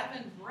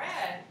leavened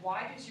bread,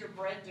 why does your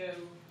bread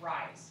dough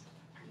rise?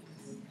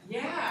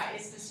 Yeah,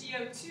 it's the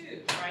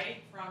CO2, right,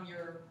 from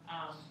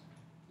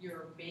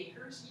your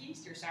baker's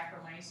yeast, your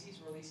Saccharomyces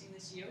releasing the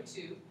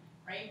CO2,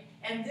 right?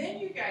 And then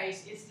you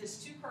guys, it's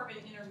this 2-carbon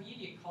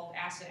intermediate called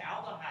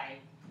acetaldehyde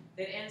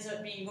that ends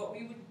up being what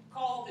we would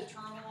call the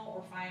terminal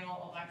or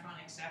final electron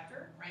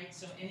acceptor, right?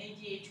 So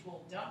NADH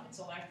will dump its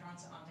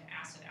electrons onto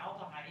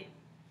acetaldehyde,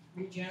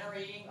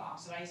 regenerating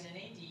oxidized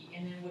NAD,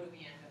 and then what do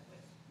we end up with?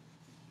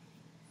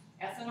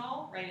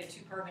 Ethanol, right, a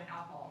 2-carbon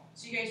alcohol.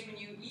 So you guys, when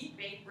you eat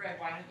baked bread,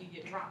 why don't you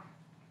get drunk?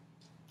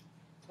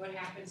 What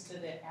happens to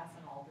the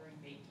ethanol during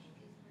baking?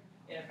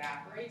 It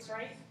evaporates,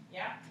 right?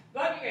 Yeah?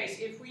 But you guys,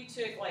 if we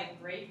took like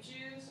grape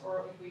juice,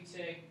 or if we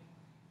took,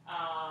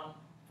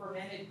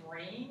 fermented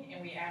grain,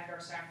 and we added our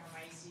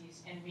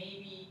Saccharomyces and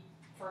maybe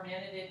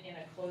fermented it in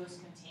a closed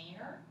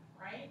container,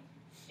 right?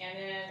 And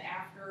then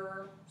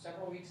after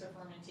several weeks of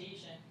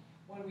fermentation,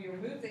 when we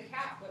remove the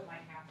cap, what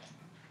might happen?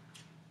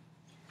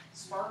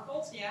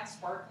 Sparkles, yeah,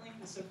 sparkling,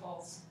 the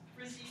so-called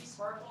frizzy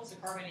sparkles, the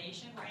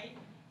carbonation, right?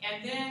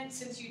 And then,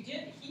 since you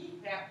didn't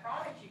heat that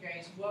product, you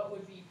guys, what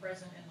would be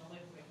present in the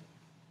liquid?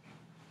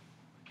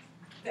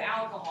 The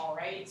alcohol,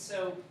 right?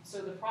 So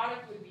the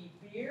product would be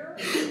beer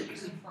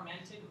using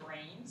fermented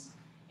grains,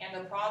 and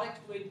the product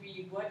would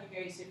be what,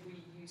 you guys, if we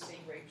use, say,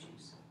 grape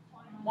juice?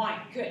 Wine.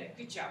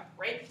 Good job,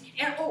 right?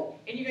 And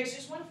and you guys,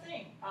 just one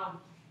thing.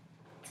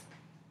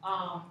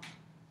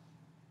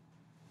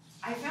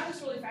 I found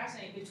this really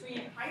fascinating.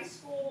 Between high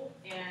school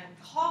and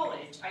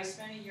college, I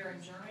spent a year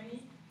in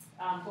Germany,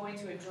 going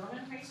to a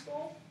German high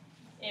school.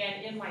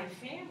 And in my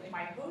family,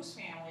 my host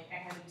family, I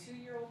had a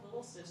 2-year-old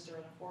little sister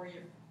and a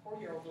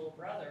 4-year-old little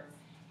brother.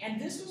 And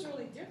this was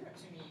really different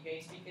to me, you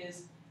guys,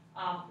 because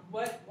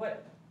what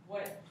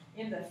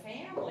in the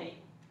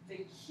family,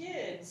 the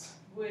kids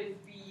would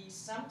be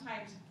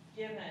sometimes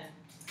given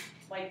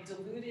like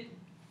diluted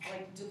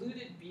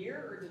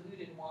beer or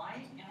diluted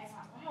wine, and I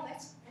thought, wow,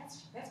 that's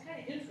kind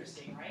of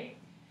interesting, right?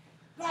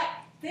 But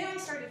then I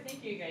started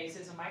thinking, you guys,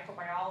 as a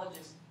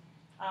microbiologist,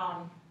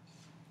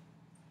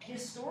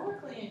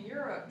 historically in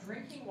Europe,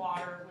 drinking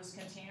water was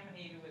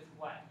contaminated with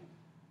what?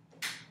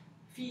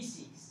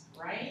 Feces,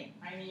 right?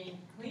 I mean,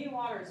 clean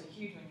water is a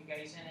huge one, you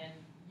guys, and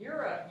in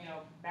Europe,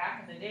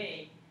 back in the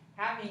day,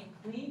 having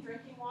clean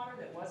drinking water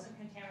that wasn't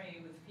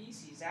contaminated with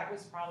feces, that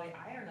was probably,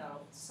 I don't know,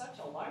 such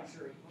a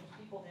luxury. Most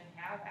people didn't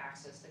have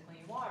access to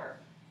clean water.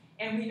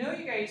 And we know,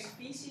 you guys,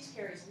 feces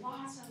carries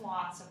lots and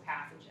lots of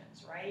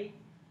pathogens, right?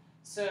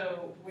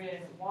 So when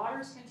water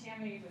is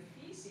contaminated with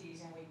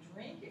feces and we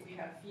drink it, we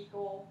have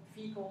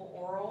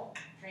fecal-oral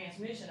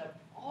transmission of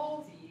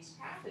all these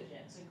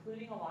pathogens,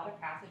 including a lot of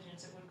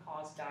pathogens that would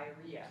cause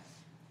diarrhea.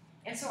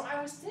 And so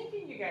I was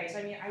thinking, you guys,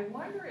 I mean, I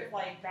wonder if,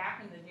 like,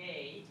 back in the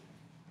day,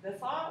 the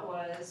thought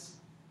was,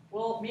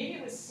 well, maybe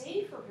it was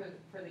safer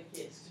for the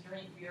kids to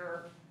drink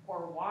beer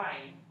or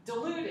wine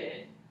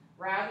diluted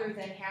rather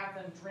than have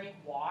them drink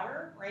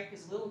water, right?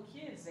 Because little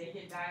kids, they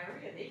get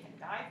diarrhea. They can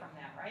die from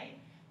that, right?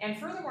 And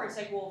furthermore, it's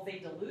like, well, if they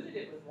diluted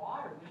it with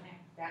water, wouldn't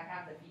that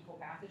have the fecal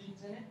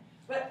pathogens in it?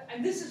 But,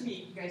 and this is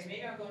me, you guys,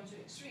 maybe I'm going to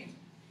extremes.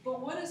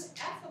 But what does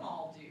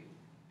ethanol do?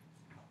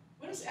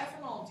 What does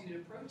ethanol do to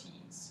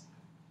proteins?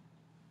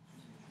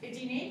 It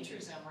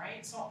denatures them,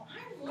 right? So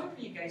I'm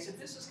wondering, you guys, if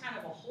this is kind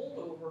of a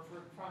holdover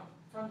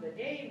from the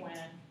day when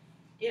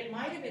it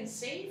might have been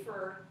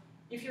safer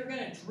if you're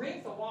going to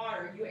drink the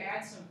water, you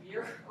add some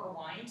beer or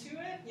wine to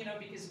it,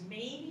 because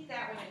maybe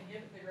that would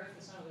inhibit the growth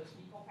of some of those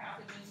fecal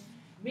pathogens.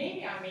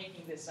 Maybe I'm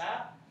making this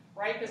up,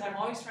 right? Because I'm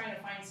always trying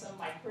to find some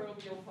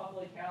microbial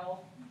public health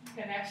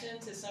connection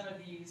to some of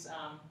these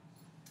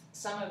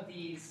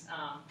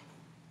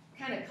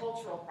kind of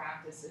cultural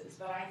practices.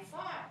 But I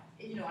thought,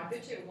 I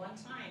bet you at one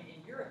time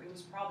in Europe it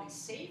was probably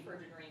safer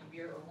to drink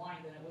beer or wine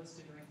than it was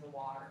to drink the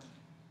water,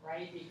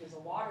 right? Because the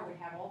water would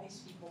have all these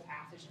fecal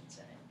pathogens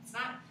in it. It's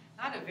not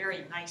a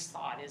very nice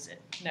thought, is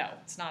it? No,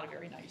 it's not a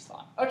very nice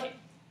thought. Okay.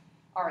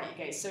 All right,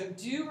 you guys. So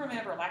do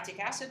remember lactic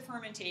acid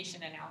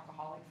fermentation and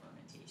alcoholic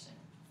fermentation.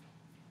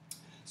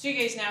 So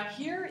you guys, now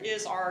here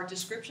is our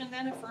description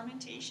then of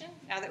fermentation,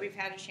 now that we've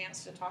had a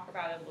chance to talk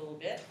about it a little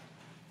bit.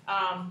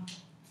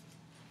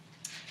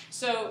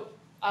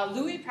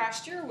 Louis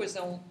Pasteur was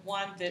the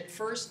one that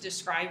first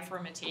described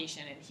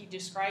fermentation, and he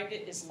described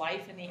it as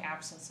life in the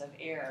absence of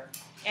air.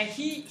 And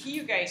he,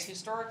 you guys,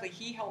 historically,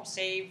 he helped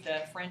save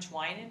the French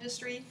wine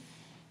industry.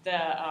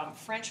 The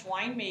French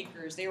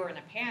winemakers, they were in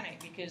a panic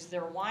because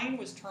their wine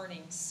was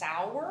turning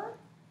sour.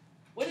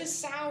 What does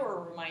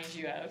sour remind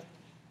you of?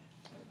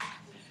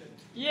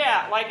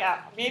 Yeah,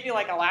 maybe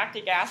like a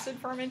lactic acid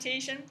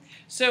fermentation.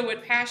 So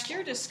what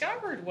Pasteur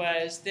discovered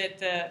was that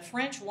the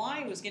French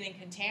wine was getting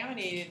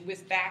contaminated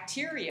with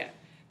bacteria.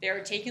 They were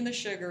taking the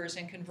sugars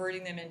and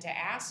converting them into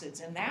acids,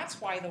 and that's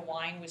why the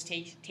wine was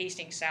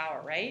tasting sour,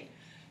 right?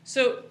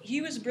 So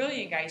he was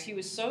brilliant, guys. He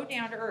was so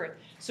down to earth.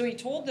 So he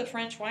told the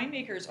French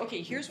winemakers,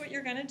 okay, here's what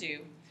you're going to do.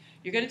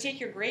 You're going to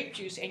take your grape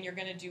juice and you're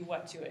going to do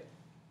what to it?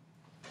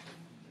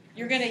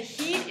 You're going to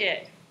heat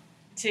it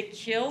to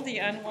kill the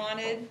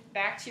unwanted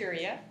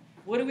bacteria.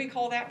 What do we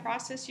call that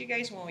process, you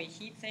guys, when we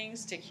heat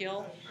things to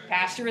kill?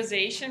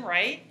 Pasteurization,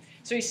 right?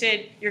 So he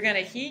said, you're going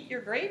to heat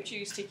your grape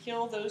juice to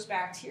kill those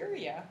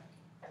bacteria.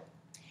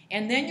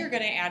 And then you're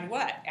going to add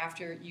what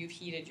after you've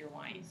heated your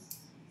wine?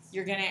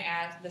 You're going to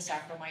add the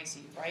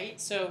Saccharomyces, right?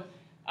 So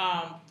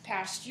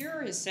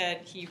Pasteur has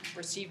said he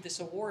received this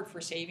award for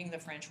saving the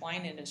French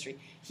wine industry.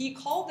 He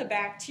called the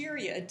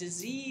bacteria a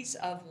disease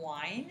of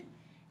wine,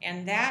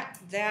 and that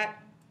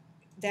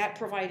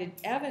provided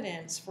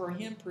evidence for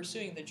him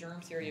pursuing the germ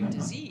theory of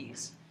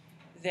disease,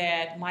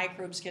 that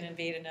microbes can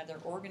invade another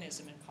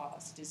organism and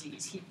cause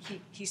disease.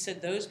 He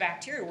said those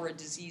bacteria were a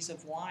disease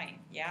of wine.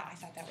 Yeah, I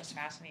thought that was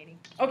fascinating.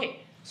 Okay,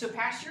 so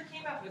Pasteur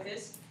came up with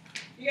this.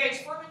 You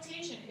guys,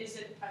 fermentation, is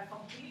it a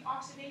complete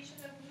oxidation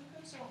of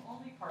glucose or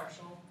only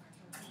partial?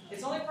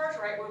 It's only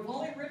partial, right? We've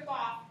only ripped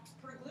off,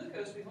 per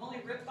glucose, we've only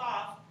ripped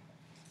off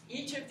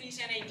each of these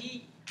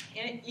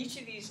each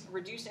of these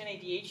reduced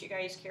NADH, you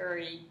guys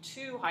carry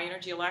 2 high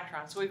energy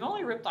electrons. So we've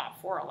only ripped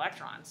off 4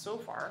 electrons so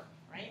far,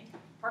 right?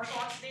 Partial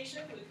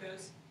oxidation of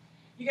glucose.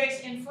 You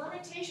guys, in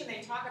fermentation,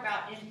 they talk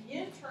about an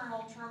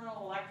internal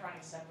terminal electron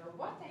acceptor.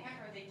 What the heck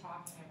are they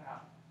talking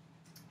about?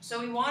 So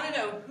we want to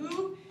know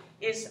who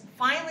is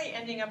finally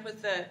ending up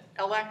with the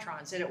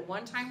electrons that at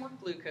one time were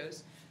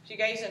glucose. So you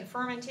guys, in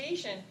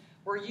fermentation,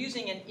 we're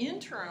using an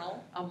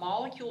internal, a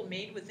molecule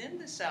made within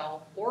the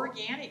cell,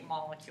 organic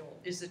molecule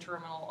is the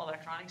terminal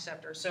electron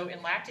acceptor. So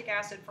in lactic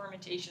acid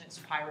fermentation, it's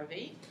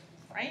pyruvate,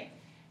 right?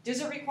 Does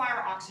it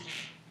require oxygen?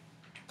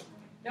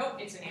 Nope,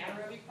 it's an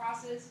anaerobic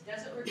process.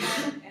 Does it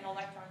require an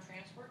electron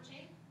transport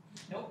chain?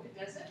 Nope, it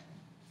doesn't.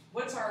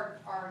 What's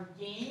our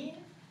gain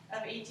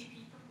of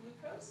ATP per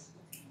glucose?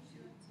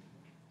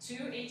 2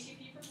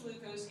 ATP per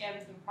glucose, and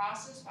the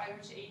process by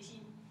which the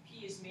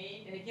ATP is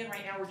made, and again,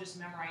 right now we're just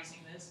memorizing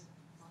this,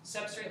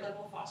 substrate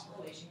level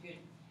phosphorylation, good.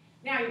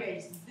 Now you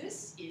guys,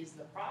 this is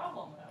the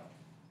problem though.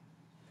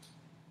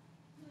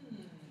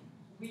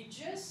 We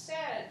just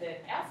said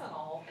that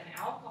ethanol, an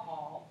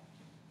alcohol,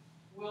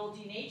 will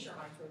denature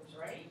microbes,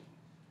 right?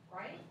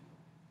 Right?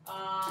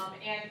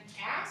 And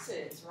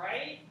acids,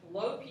 right?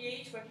 Low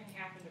pH, what can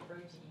happen to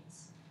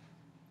proteins?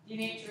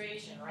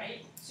 Denaturation,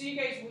 right? So you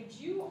guys, would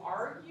you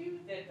argue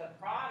that the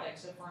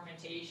products of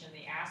fermentation,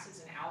 the acids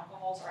and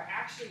alcohols, are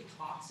actually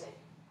toxic?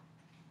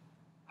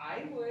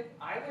 I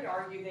would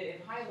argue that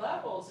at high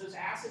levels, those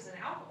acids and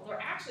alcohols are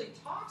actually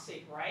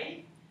toxic,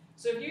 right?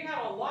 So if you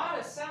have a lot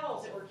of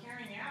cells that were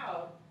carrying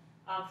out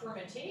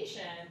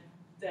fermentation,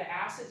 the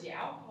acids, the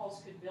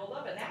alcohols could build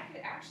up, and that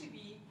could actually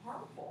be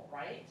harmful,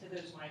 right, to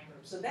those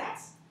microbes. So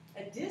that's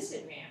a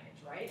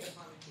disadvantage, right, of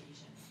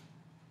fermentation.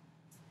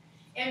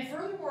 And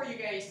furthermore, you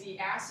guys, the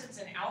acids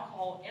and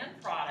alcohol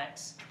end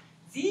products,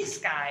 these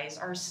guys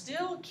are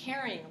still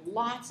carrying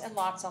lots and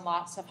lots and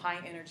lots of high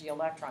energy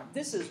electron.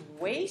 This is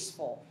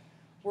wasteful.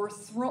 We're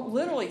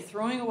literally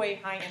throwing away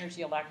high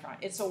energy electron.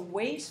 It's a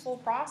wasteful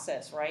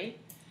process, right?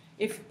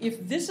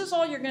 If this is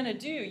all you're going to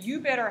do,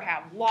 you better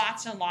have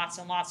lots and lots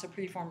and lots of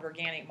preformed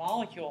organic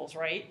molecules,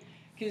 right?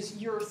 Because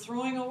you're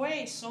throwing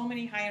away so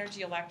many high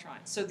energy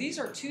electrons. So these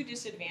are 2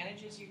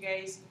 disadvantages, you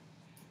guys,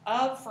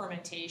 of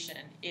fermentation,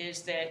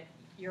 is that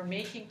you're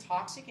making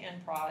toxic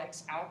end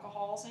products,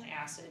 alcohols and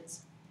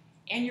acids,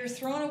 and you're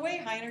throwing away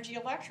high energy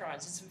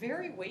electrons. It's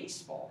very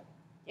wasteful.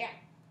 Yeah.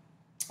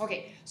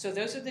 Okay, so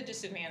those are the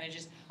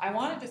disadvantages. I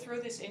wanted to throw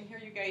this in here,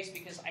 you guys,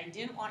 because I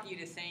didn't want you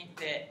to think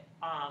that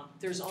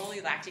there's only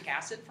lactic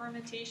acid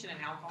fermentation and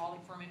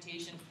alcoholic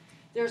fermentation.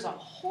 There's a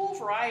whole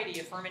variety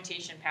of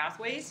fermentation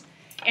pathways,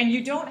 and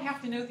you don't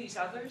have to know these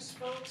others,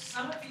 folks.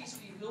 Some of these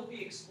we will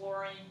be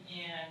exploring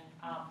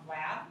in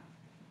lab.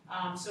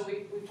 So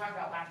we've talked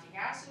about lactic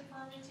acid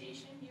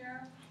fermentation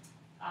here.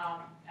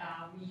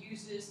 We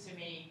use this to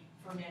make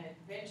fermented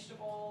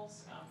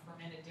vegetables,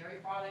 fermented dairy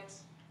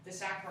products, the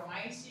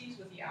Saccharomyces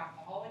with the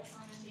alcoholic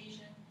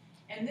fermentation.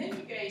 And then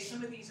you guys,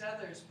 some of these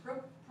others,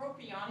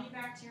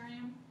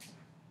 Propionibacterium,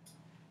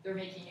 they're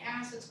making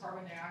acids,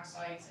 carbon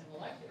dioxides, and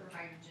molecular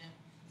hydrogen.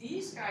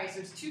 These guys,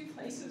 there's 2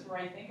 places where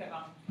I think of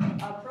them.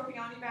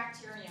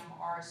 Propionibacterium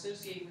are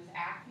associated with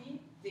acne.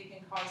 They can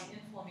cause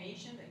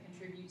inflammation that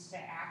contributes to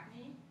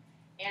acne.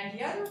 And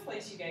the other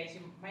place, you guys,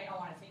 you might not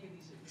want to think of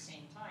these at the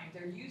same time,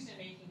 they're used in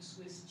making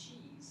Swiss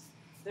cheese.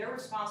 They're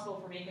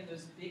responsible for making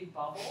those big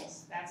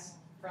bubbles. That's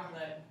from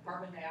the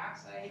carbon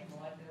dioxide,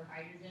 molecular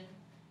hydrogen.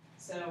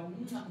 So,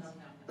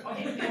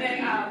 Okay, and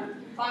then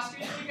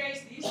Clostridium, you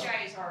guys, these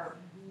guys are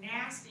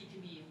nasty,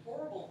 can be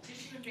horrible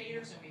tissue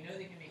invaders, and we know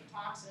they can make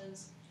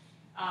toxins.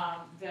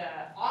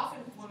 Often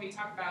when we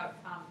talk about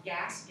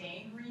gas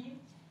gangrene,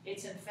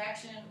 it's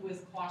infection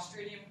with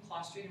Clostridium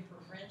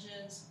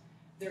perfringens.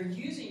 They're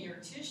using your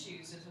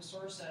tissues as a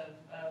source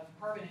of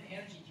carbon and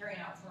energy carrying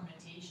out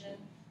fermentation.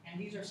 And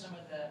these are some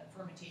of the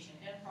fermentation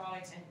end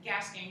products. And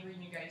gas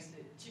gangrene, you guys,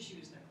 the tissue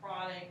is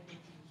necrotic, it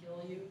can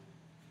kill you.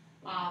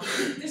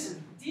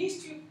 These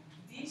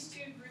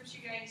two groups,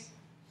 you guys,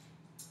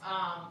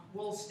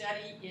 will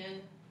study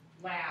in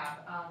lab.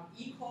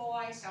 E.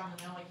 coli,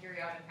 salmonella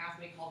carry out a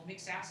pathway called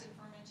mixed acid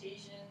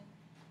fermentation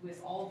with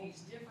all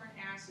these different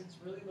acids,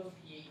 really low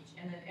pH.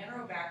 And then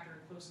Enterobacter,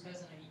 close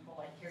cousin of E.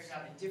 coli, carries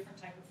out a different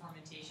type of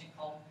fermentation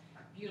called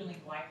butylene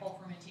glycol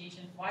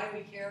fermentation. Why do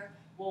we care?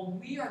 Well,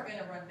 we are going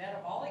to run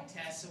metabolic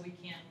tests so we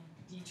can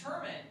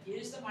determine,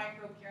 is the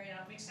microbe carrying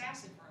out mixed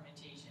acid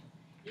fermentation?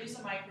 Is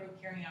the microbe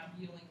carrying out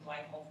butylene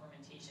glycol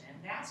fermentation? And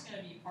that's going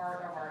to be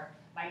part of our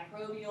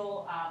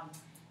microbial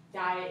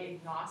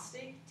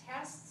diagnostic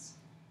tests,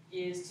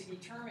 is to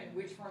determine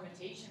which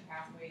fermentation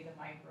pathway the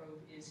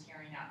microbe is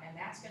carrying out. And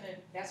that's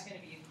going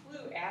to be a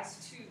clue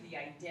as to the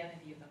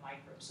identity of the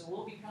microbe. So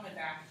we'll be coming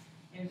back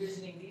and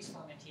visiting these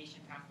fermentation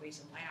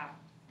pathways in lab.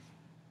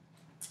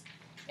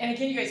 And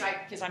again, you guys,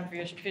 because I'm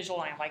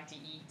visual and I like to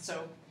eat,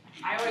 so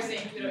I always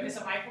think, as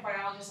a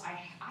microbiologist, I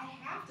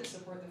have to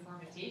support the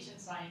fermentation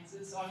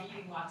sciences, so I'm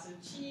eating lots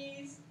of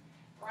cheese,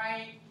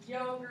 right?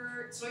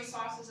 Yogurt, soy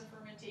sauce is a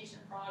fermentation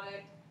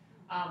product.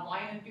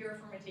 Wine and beer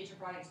fermentation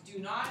products. Do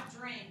not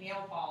drink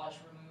nail polish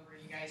remover,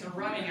 you guys, or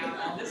rubbing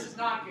alcohol. This is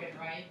not good,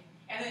 right?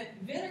 And then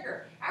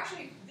vinegar.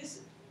 Actually,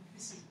 this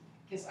is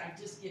because I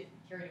just get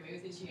carried away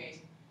with this, you guys.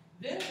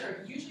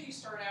 Vinegar, usually you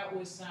start out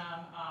with some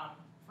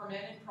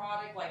fermented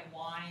product like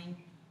wine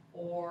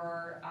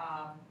or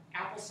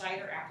apple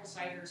cider. Apple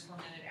cider is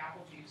fermented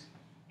apple juice.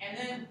 And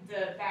then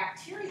the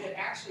bacteria that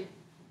actually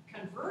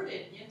convert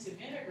it into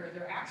vinegar,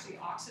 they're actually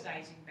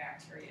oxidizing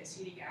bacteria,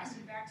 acetic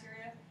acid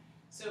bacteria.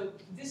 So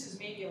this is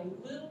maybe a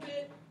little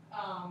bit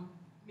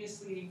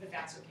misleading, but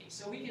that's okay.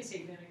 So we can say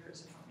vinegar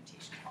is a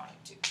fermentation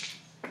product too.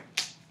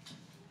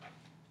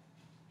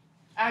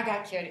 I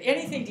got carried.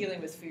 Anything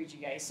dealing with food, you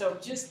guys. So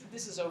just,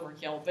 this is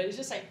overkill, but it's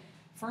just like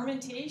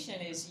fermentation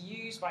is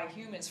used by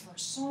humans for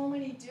so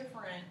many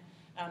different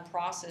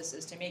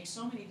processes to make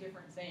so many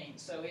different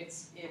things. So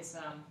it's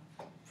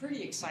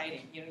pretty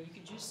exciting. You know, you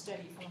can just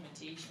study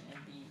fermentation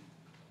and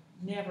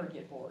never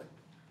get bored.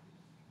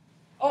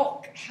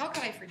 Oh, how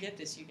could I forget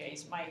this, you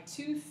guys? My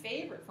two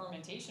favorite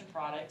fermentation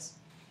products,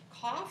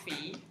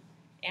 coffee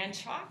and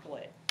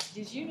chocolate.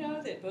 Did you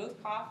know that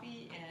both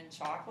coffee and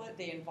chocolate,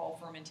 they involve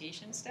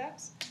fermentation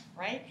steps,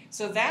 right?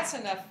 So that's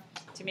enough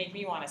to make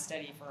me want to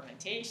study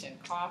fermentation,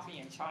 coffee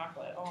and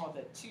chocolate. Oh,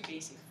 the two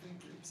basic food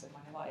groups in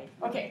my life.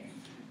 Okay.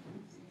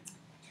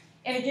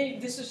 And again,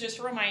 this is just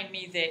to remind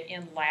me that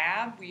in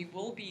lab, we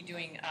will be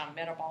doing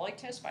metabolic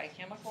tests,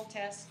 biochemical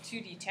tests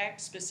to detect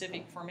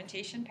specific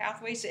fermentation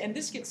pathways. And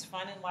this gets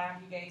fun in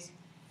lab, you guys,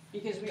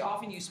 because we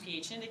often use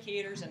pH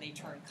indicators and they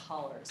turn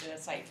colors. And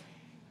it's like,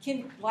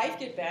 can life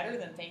get better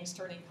than things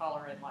turning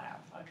color in lab?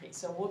 Okay,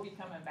 so we'll be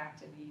coming back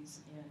to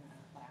these in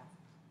lab.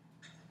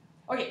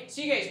 Okay,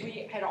 so you guys,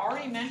 we had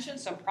already mentioned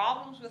some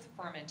problems with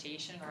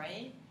fermentation,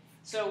 right?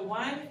 So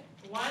one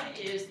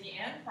is the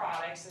end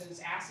products,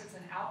 those acids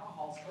and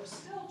alcohols, are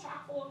still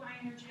chock full of high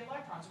energy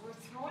electrons. We're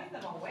throwing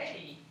them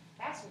away.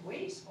 That's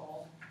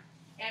wasteful.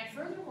 And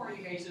furthermore,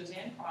 you guys, those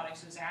end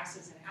products, those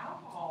acids and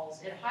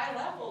alcohols, at high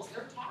levels,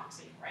 they're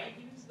toxic, right?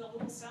 Even to the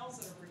little cells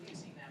that are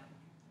producing them.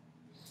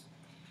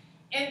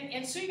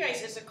 And so you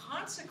guys, as a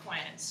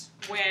consequence,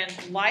 when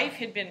life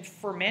had been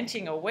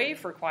fermenting away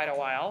for quite a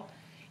while,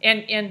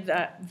 and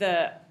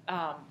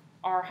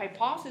our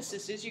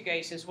hypothesis is, you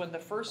guys, is when the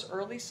first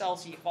early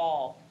cells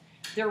evolved,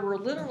 there were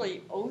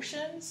literally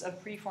oceans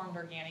of preformed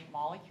organic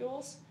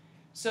molecules.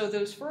 So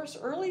those first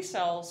early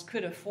cells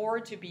could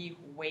afford to be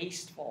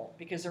wasteful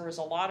because there was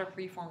a lot of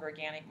preformed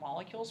organic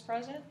molecules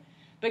present.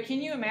 But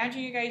can you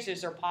imagine, you guys, as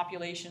their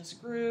populations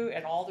grew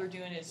and all they're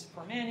doing is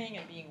fermenting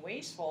and being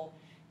wasteful,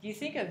 do you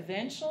think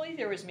eventually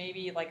there was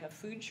maybe like a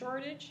food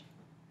shortage,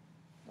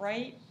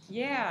 right?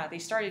 Yeah, they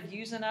started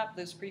using up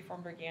those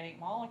preformed organic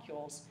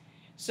molecules.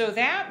 So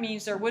that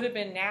means there would have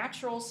been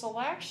natural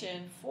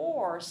selection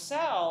for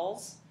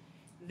cells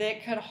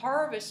that could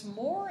harvest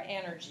more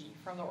energy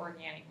from the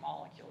organic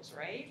molecules,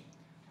 right?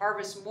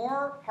 Harvest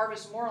more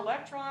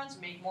electrons,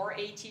 make more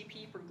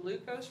ATP for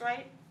glucose,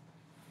 right?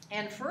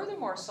 And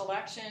furthermore,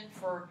 selection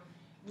for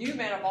new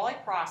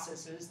metabolic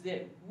processes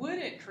that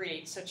wouldn't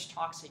create such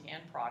toxic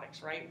end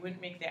products, right?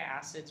 Wouldn't make the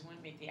acids,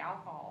 wouldn't make the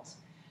alcohols.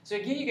 So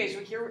again, you guys,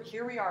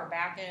 here we are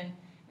back in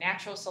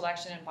natural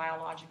selection and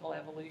biological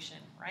evolution,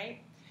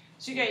 right?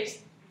 So you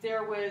guys,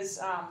 there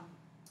was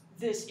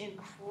this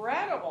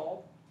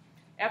incredible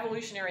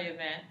evolutionary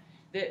event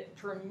that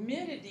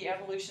permitted the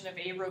evolution of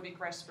aerobic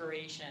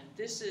respiration.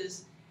 This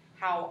is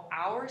how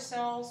our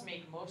cells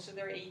make most of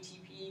their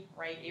ATP,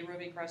 right?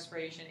 Aerobic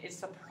respiration.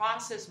 It's the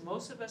process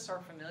most of us are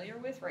familiar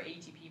with for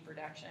ATP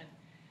production.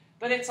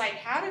 But it's like,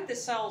 how did the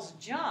cells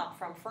jump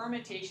from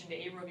fermentation to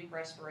aerobic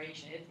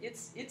respiration?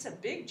 It's a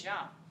big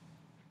jump.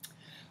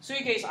 So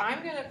you guys,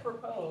 I'm going to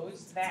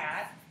propose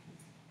that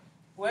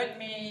what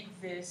made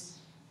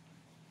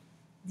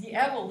the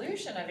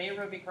evolution of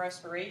aerobic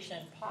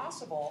respiration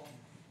possible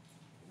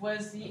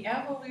was the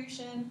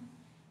evolution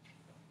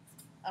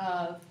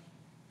of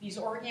these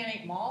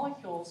organic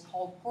molecules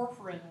called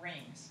porphyrin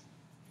rings.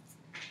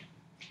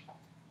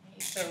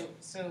 Okay,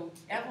 so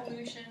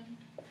evolution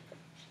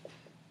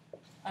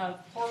of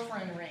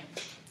porphyrin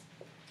rings.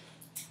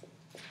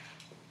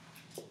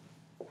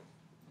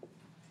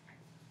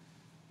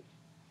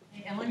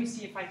 And let me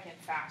see if I can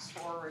fast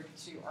forward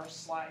to our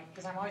slide,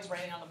 because I'm always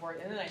writing on the board,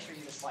 and then I show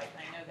you the slide,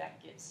 and I know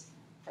that gets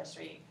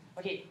frustrating.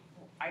 Okay,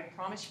 I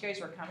promise you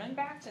guys we're coming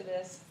back to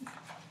this.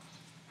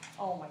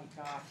 Oh my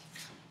gosh.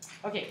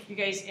 Okay, you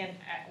guys, and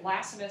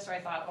last semester I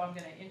thought, oh, I'm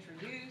going to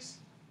introduce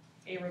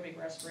aerobic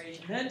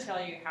respiration, then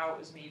tell you how it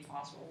was made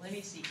possible. Let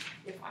me see.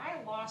 If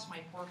I lost my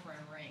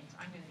porphyrin rings,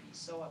 I'm going to be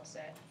so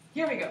upset.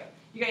 Here we go.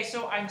 You guys,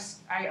 so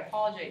I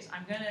apologize.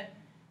 I'm going to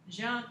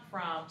jump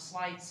from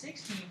slide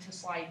 16 to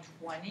slide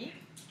 20,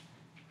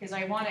 because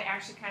I want to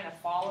actually kind of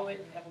follow it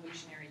in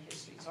evolutionary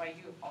history. So I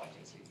do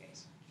apologize here,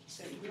 guys.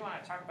 So we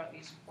want to talk about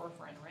these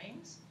porphyrin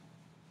rings.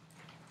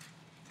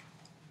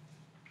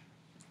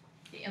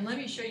 Okay, and let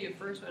me show you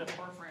first what a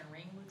porphyrin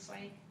ring looks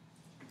like.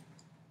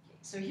 Okay,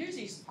 So here's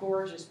these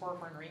gorgeous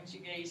porphyrin rings,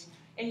 you guys.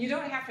 And you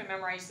don't have to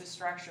memorize the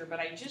structure, but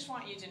I just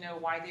want you to know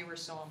why they were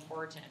so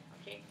important,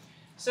 okay?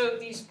 So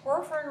these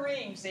porphyrin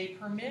rings, they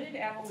permitted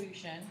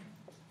evolution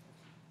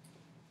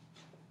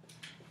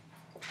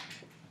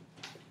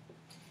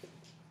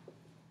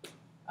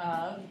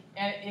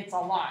and it's a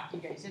lot, you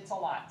guys, it's a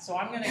lot. So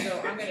I'm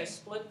gonna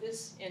split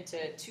this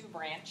into two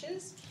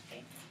branches,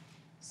 okay?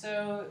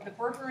 So the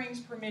porphyrin rings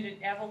permitted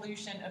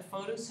evolution of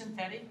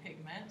photosynthetic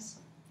pigments.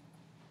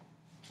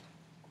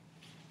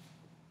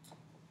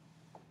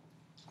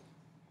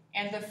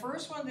 And the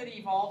first one that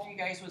evolved, you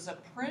guys, was a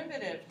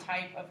primitive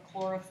type of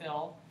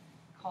chlorophyll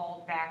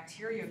called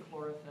bacteria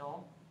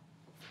chlorophyll.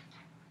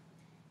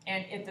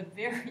 And at the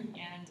very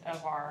end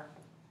of our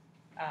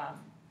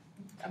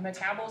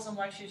metabolism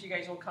lectures, you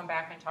guys will come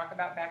back and talk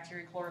about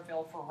bacteria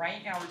chlorophyll. For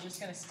right now, we're just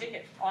going to stick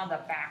it on the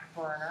back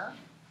burner.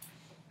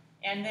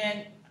 And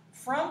then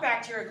from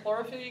bacteria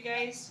chlorophyll, you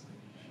guys,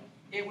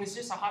 it was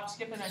just a hop,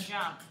 skip, and a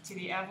jump to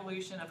the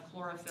evolution of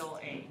chlorophyll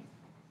A.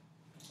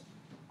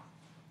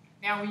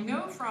 Now, we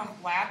know from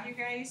lab, you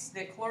guys,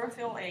 that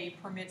chlorophyll A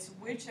permits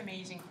which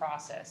amazing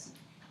process?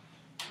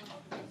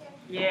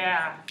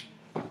 Yeah.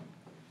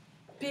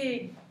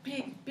 Big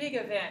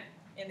event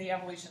in the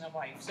evolution of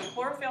life. So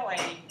chlorophyll A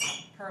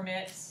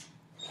permits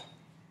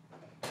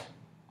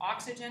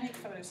oxygenic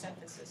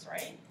photosynthesis,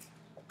 right?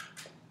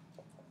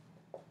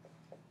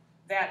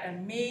 That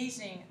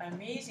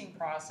amazing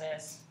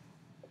process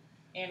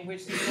in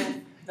which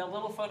the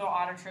little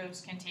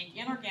photoautotrophs can take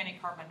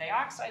inorganic carbon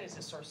dioxide as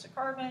a source of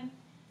carbon.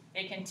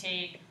 They can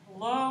take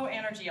low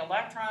energy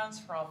electrons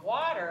from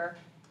water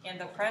in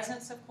the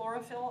presence of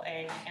chlorophyll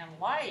A and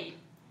light.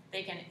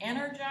 They can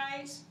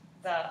energize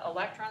the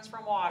electrons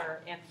from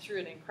water and through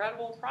an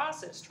incredible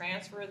process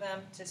transfer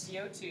them to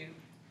CO2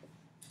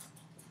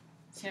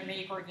 to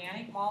make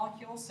organic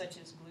molecules such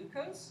as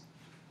glucose.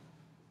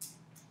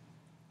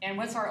 And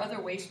what's our other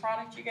waste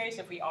product, you guys?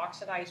 If we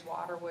oxidize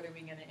water, what are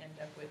we going to end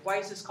up with? Why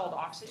is this called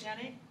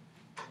oxygenic?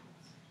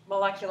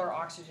 Molecular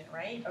oxygen,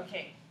 right?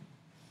 Okay.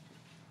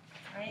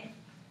 Right?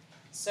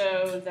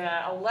 So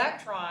the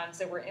electrons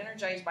that were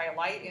energized by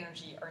light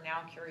energy are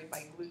now carried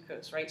by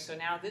glucose, right? So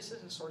now this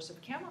is a source of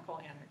chemical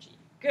energy.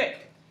 Good.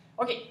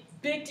 Okay,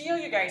 big deal,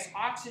 you guys,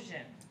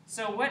 oxygen.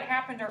 So what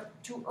happened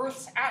to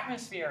Earth's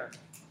atmosphere?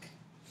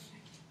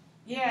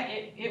 Yeah,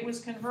 it was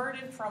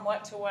converted from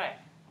what to what?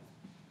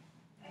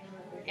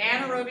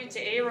 Anaerobic to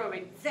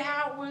aerobic.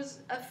 That was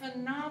a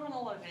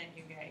phenomenal event,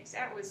 you guys.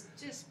 That was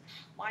just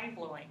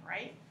mind-blowing,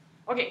 right?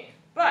 Okay,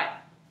 but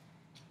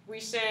we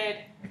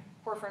said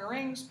porphyrin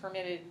rings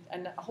permitted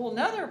a whole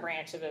nother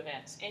branch of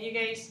events. And you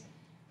guys,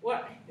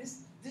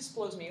 this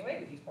blows me away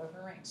with these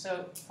porphyrin rings.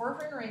 So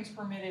porphyrin rings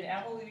permitted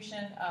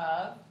evolution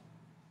of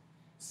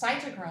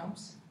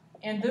cytochromes.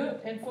 And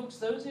folks,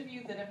 those of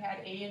you that have had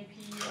A&P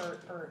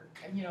or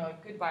a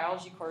good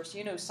biology course,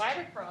 you know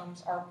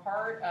cytochromes are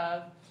part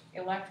of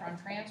electron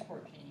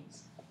transport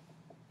chains.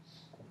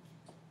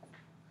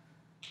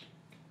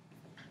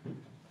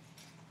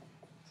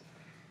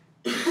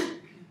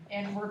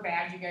 And we're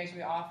bad, you guys.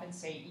 We often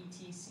say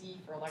ETC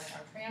for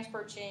electron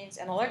transport chains.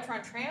 And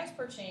electron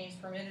transport chains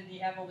permitted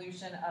the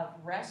evolution of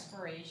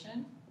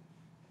respiration.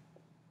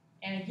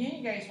 And again,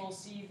 you guys will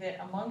see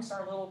that amongst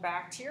our little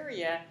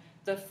bacteria,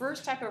 the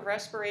first type of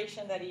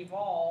respiration that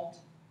evolved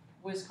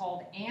was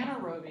called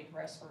anaerobic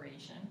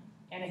respiration.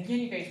 And again,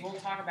 you guys, we'll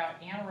talk about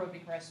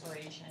anaerobic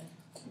respiration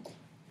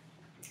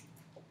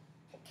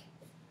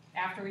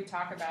after we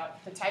talk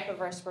about the type of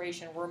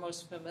respiration we're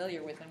most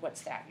familiar with. And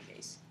what's that, you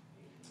guys?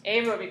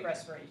 Aerobic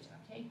respiration,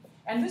 okay?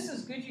 And this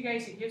is good, you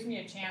guys. It gives me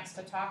a chance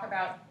to talk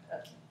about,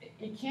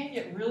 it can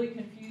get really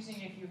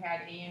confusing if you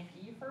had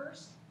A&P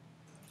first,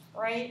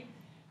 right?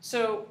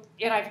 So,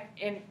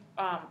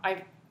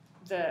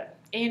 the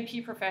A&P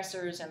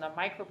professors and the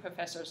micro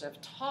professors have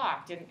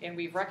talked, and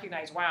we've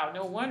recognized, wow,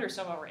 no wonder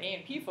some of our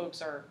A&P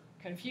folks are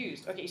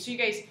confused. Okay, so you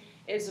guys,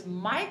 as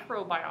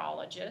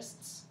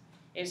microbiologists,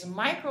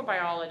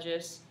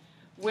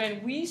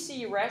 when we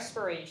see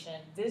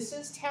respiration, this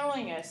is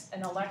telling us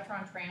an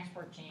electron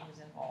transport chain is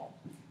involved,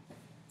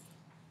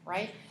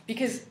 right?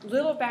 Because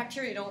little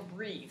bacteria don't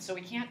breathe, so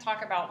we can't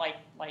talk about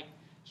like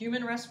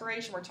human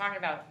respiration. We're talking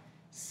about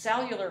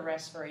cellular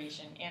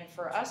respiration. And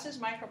for us as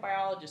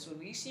microbiologists, when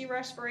we see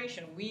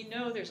respiration, we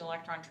know there's an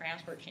electron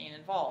transport chain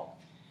involved.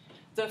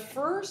 The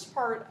first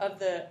part of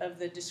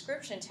the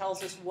description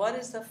tells us what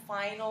is the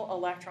final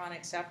electron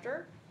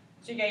acceptor.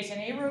 So you guys, in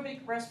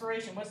aerobic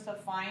respiration, what's the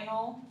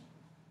final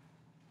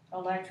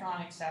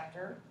electron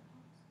acceptor?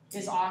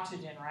 Is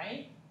oxygen,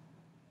 right?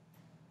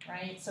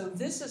 Right? So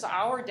this is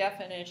our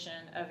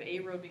definition of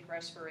aerobic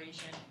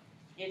respiration.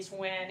 It's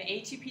when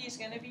ATP is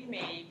going to be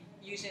made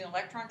using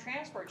electron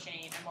transport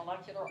chain, and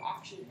molecular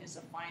oxygen is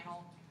the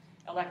final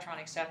electron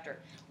acceptor.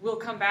 We'll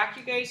come back,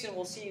 you guys, and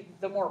we'll see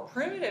the more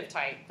primitive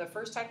type, the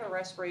first type of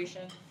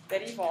respiration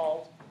that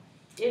evolved.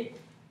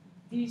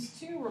 These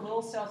two were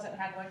little cells that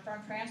had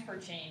electron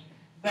transport chain,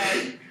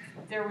 but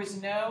there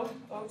was no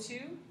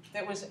O2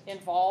 that was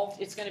involved.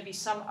 It's going to be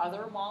some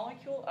other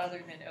molecule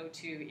other than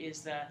O2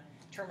 is the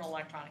terminal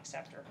electron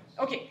acceptor.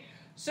 Okay,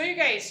 so you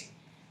guys,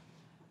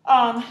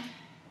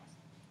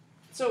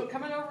 so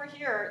coming over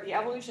here, the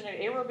evolution of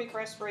aerobic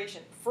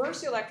respiration.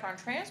 First, the electron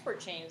transport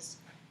chains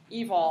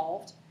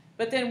evolved,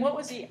 but then what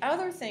was the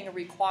other thing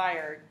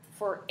required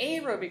for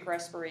aerobic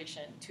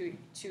respiration to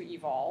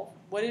evolve?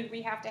 What did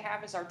we have to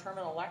have as our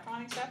terminal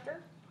electron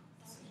acceptor?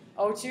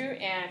 O2,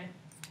 and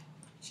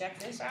check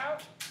this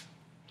out,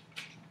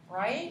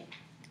 right?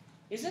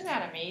 Isn't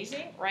that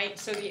amazing, right?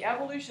 So the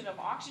evolution of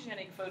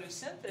oxygenic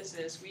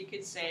photosynthesis, we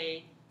could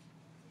say,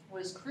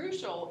 was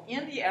crucial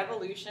in the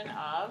evolution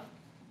of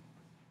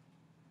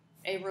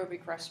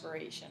aerobic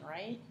respiration,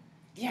 right?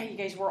 Yeah, you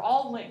guys, we're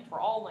all linked. We're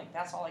all linked.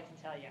 That's all I can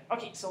tell you.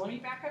 Okay, so let me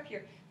back up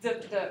here.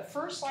 The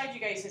first slide, you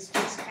guys, is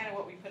just kind of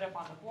what we put up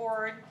on the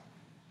board,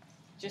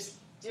 just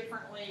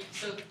differently.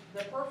 So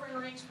the porphyrin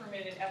rings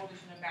permitted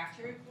evolution of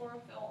bacterial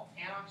chlorophyll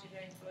and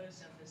oxygenic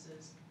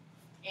photosynthesis,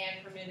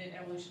 and permitted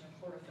evolution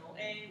of chlorophyll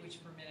A, which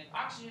permitted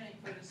oxygenic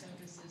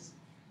photosynthesis,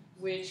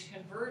 which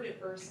converted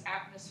Earth's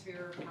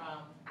atmosphere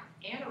from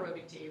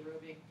anaerobic to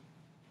aerobic.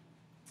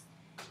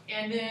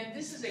 And then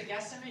this is a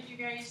guesstimate, you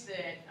guys,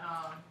 that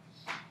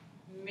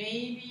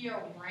maybe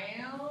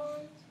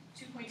around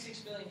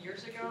 2.6 billion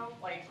years ago,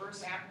 like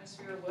Earth's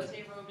atmosphere was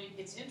aerobic.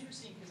 It's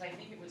interesting because I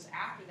think it was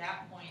after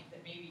that point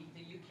that maybe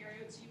the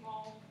eukaryotes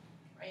evolved,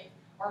 right?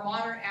 Our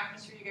modern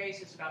atmosphere, you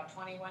guys, is about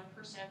 21%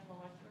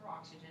 molecular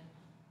oxygen.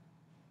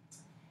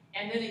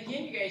 And then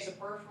again, you guys, the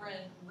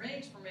porphyrin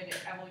rings permitted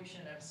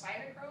evolution of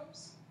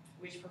cytochromes,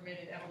 which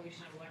permitted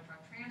evolution of electron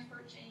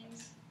transport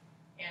chains,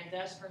 and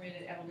thus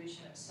permitted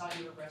evolution of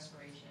cellular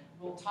respiration.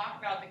 We'll talk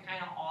about the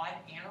kind of odd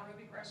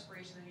anaerobic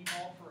respiration that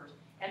evolved first.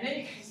 And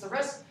then the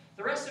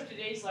rest of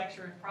today's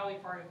lecture, and probably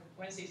part of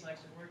Wednesday's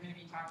lecture, we're going to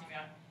be talking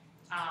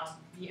about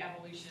the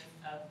evolution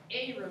of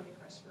aerobic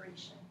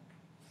respiration.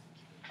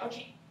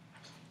 Okay,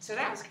 so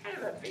that was kind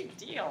of a big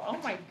deal. Oh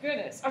my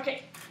goodness.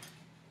 Okay,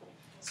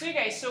 so you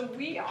guys, so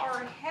we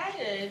are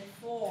headed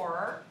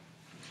for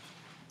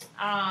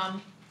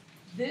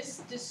this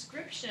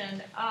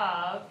description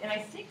of, and I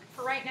think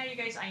for right now, you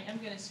guys, I am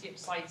going to skip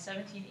slides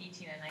 17,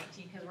 18, and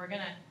 19 because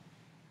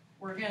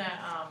we're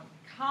gonna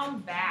come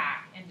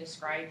back and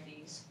describe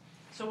these.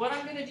 So what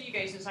I'm going to do, you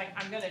guys, is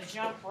I'm going to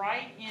jump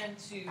right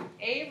into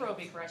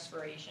aerobic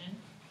respiration,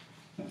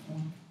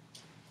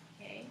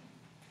 okay,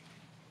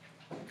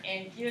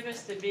 and give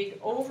us the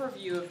big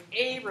overview of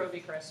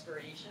aerobic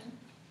respiration.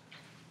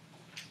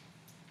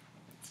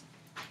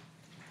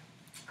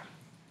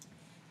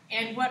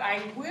 And what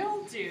I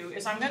will do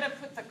is I'm going to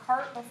put the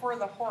cart before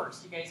the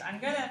horse, you guys. I'm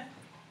going to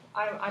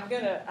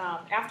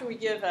after we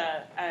give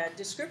a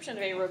description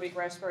of aerobic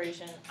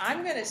respiration,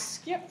 I'm going to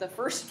skip the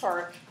first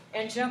part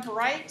and jump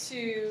right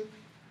to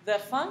the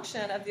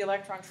function of the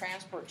electron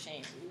transport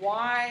chains.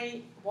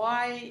 Why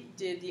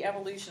did the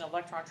evolution of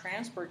electron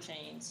transport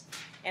chains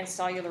and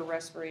cellular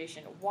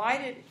respiration, why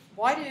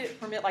did it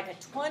permit like a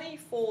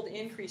 20-fold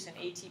increase in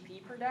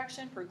ATP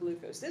production per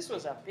glucose? This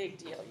was a big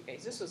deal, you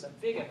guys. This was a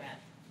big event.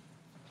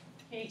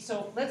 Okay,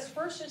 so let's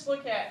first just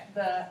look at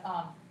the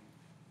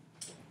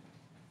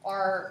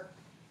our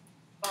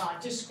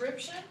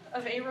description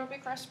of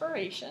aerobic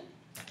respiration.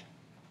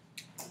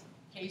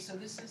 Okay, so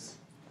this is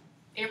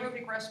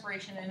aerobic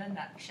respiration in a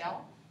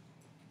nutshell.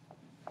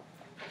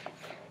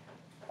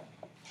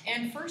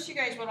 And first, you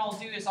guys, what I'll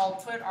do is I'll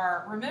put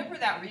our, remember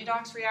that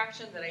redox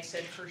reaction that I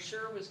said for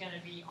sure was going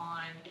to be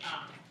on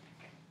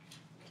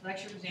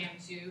lecture exam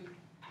 2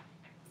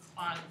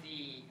 on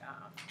the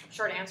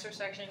short answer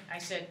section. I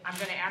said I'm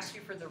going to ask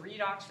you for the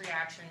redox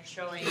reaction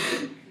showing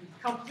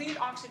complete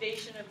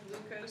oxidation of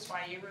glucose by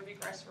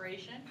aerobic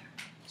respiration.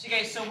 So you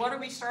guys, so what are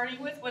we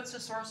starting with? What's the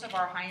source of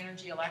our high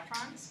energy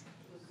electrons?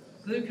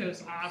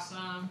 Glucose,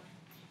 awesome.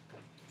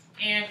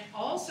 And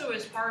also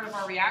as part of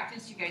our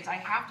reactants, you guys, I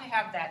have to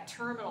have that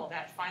terminal,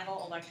 that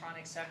final electron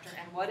acceptor.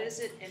 And what is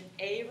it in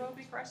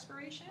aerobic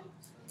respiration?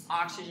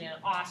 Oxygen,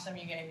 awesome,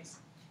 you guys.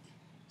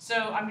 So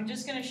I'm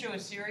just going to show a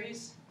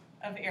series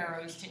of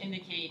arrows to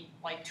indicate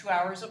like 2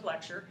 hours of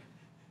lecture,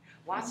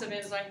 lots of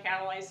enzyme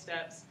catalyzed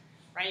steps,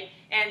 right?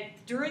 And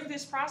during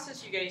this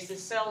process, you guys, the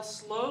cell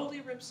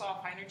slowly rips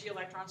off high energy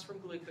electrons from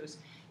glucose.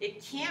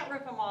 It can't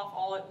rip them off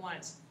all at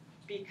once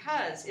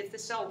because if the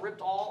cell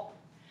ripped all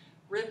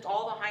the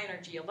high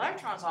energy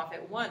electrons off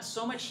at once,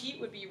 so much heat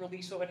would be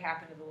released, what would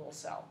happen to the little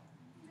cell?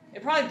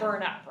 It'd probably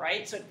burn up,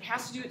 right? So it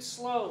has to do it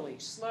slowly,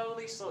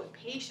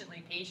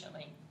 patiently.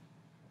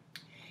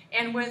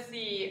 And with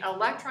the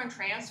electron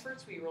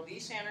transfers, we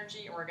release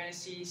energy, and we're going to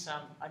see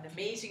an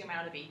amazing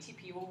amount of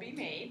ATP will be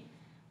made,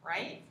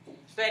 right?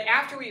 But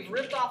after we've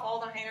ripped off all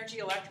the high energy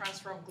electrons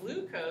from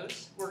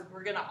glucose, we're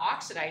going to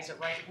oxidize it,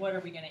 right? What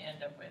are we going to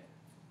end up with?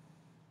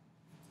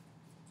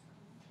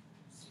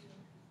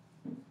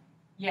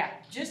 Yeah,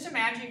 just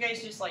imagine, you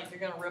guys, just like you're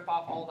going to rip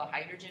off all the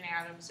hydrogen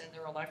atoms and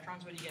their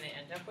electrons. What are you going to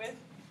end up with?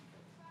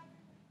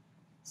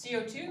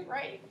 CO2,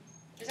 right?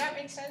 Does that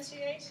make sense, you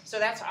guys? So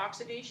that's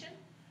oxidation.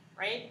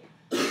 Right?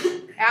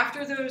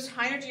 After those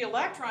high energy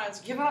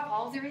electrons give up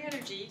all their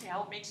energy to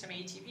help make some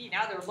ATP,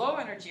 now they're low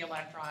energy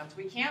electrons.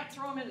 We can't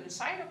throw them into the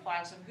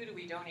cytoplasm. Who do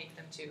we donate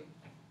them to?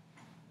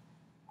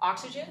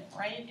 Oxygen,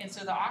 right? And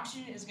so the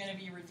oxygen is going to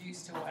be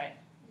reduced to what?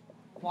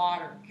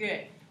 Water.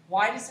 Good.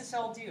 Why does the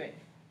cell do it?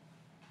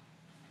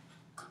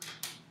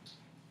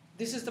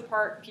 This is the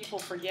part people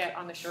forget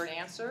on the short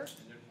answer.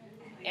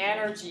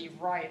 Energy,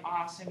 right.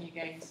 Awesome, you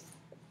guys.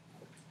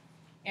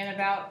 And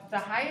about the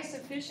highest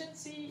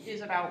efficiency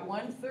is about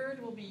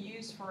 1/3 will be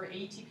used for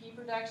ATP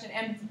production.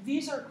 And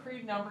these are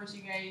crude numbers,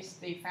 you guys.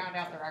 They found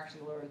out they're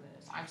actually lower than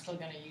this. I'm still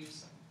going to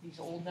use these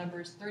old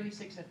numbers,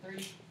 36 to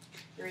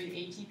 33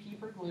 ATP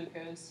per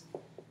glucose.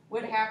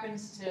 What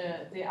happens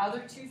to the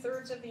other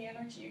 2/3 of the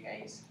energy, you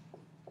guys?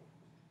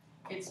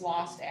 It's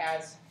lost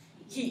as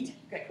heat.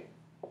 Good.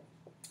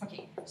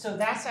 Okay, so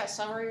that's that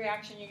summary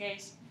reaction, you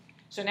guys.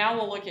 So now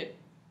we'll look at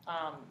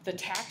the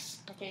text.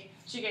 Okay,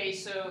 so you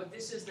guys, so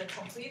this is the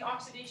complete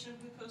oxidation of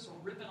glucose.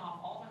 We're ripping off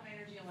all the high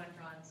energy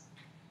electrons.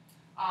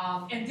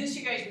 And this,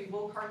 you guys, we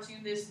will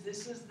cartoon this.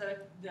 This is the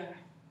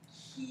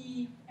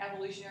key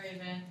evolutionary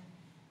event.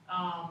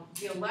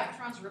 The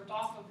electrons ripped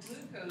off of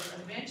glucose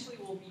eventually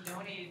will be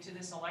donated to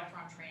this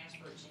electron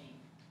transfer chain.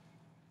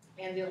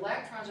 And the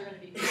electrons are going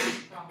to be passed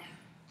from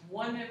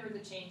one member of the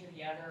chain to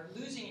the other,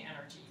 losing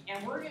energy.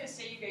 And we're going to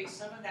say, you guys,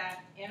 some of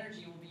that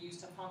energy will be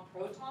used to pump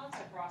protons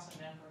across a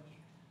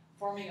membrane,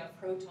 forming a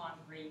proton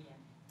gradient.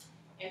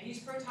 And these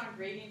proton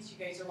gradients, you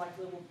guys, are like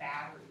little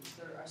batteries.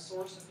 They're a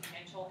source of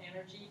potential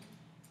energy.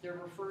 They're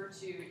referred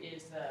to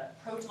as the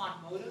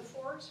proton motive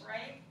force,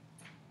 right?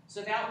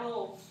 So that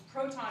little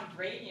proton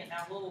gradient,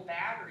 that little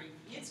battery,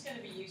 it's going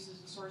to be used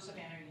as a source of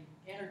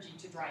energy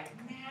to drive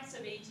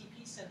massive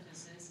ATP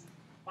synthesis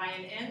by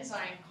an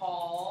enzyme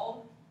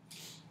called,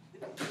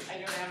 I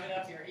don't have it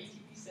up here,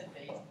 ATP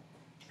synthase.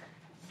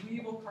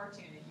 We will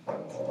cartoon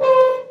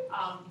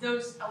it.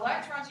 Those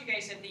electrons, you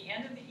guys, at the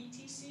end of the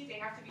ETC, they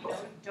have to be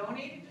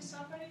donated to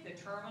somebody, the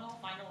terminal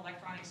final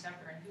electron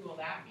acceptor, and who will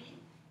that be?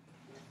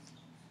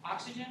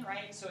 Oxygen,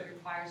 right? So it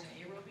requires an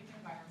aerobic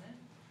environment.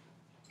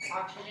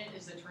 Oxygen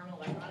is the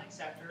terminal electron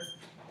acceptor.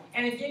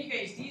 And again, you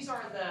guys, these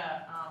are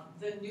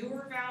the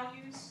newer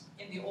values.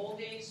 In the old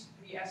days,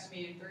 we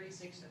estimated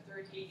 36 to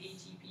 38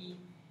 ATP.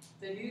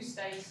 The new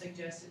study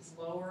suggests it's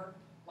lower,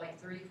 like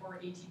 34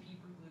 ATP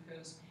per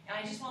glucose. And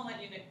I just want to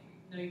let you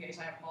know, you guys,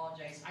 I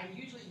apologize. I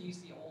usually use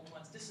the old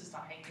ones. This is the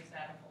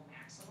hypothetical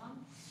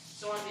maximum.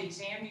 So on the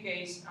exam, you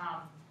guys,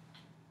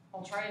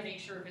 I'll try to make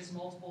sure if it's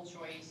multiple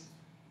choice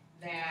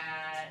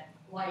that,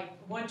 like,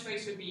 one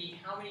choice would be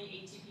how many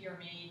ATP are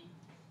made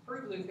per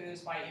glucose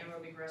by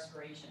aerobic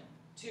respiration.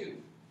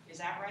 2. Is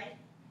that right?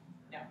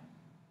 No.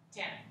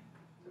 10.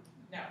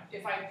 No.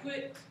 If I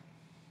put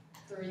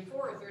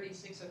 34 or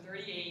 36 or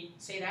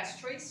 38, say that's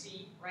choice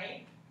C,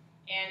 right?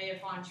 And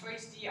if on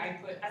choice D I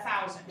put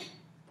 1,000,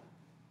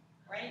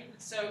 right?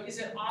 So is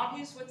it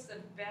obvious what's the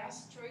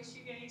best choice,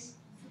 you guys?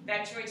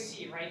 That choice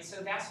C, right?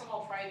 So that's what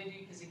I'll try to do,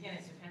 because again,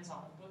 it depends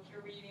on the book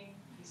you're reading.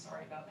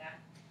 Sorry about that.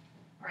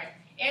 All right,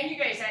 and you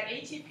guys, that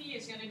ATP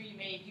is going to be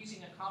made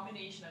using a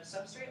combination of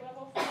substrate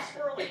level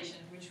phosphorylation,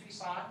 which we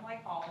saw in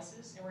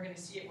glycolysis, and we're going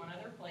to see it one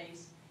other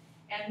place.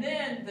 And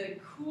then the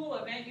cool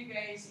event, you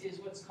guys, is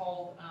what's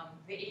called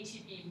the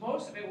ATP.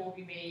 Most of it will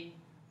be made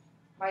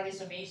by this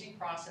amazing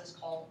process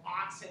called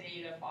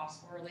oxidative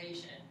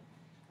phosphorylation,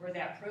 where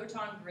that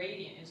proton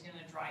gradient is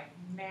going to drive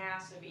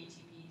massive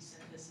ATP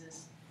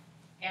synthesis.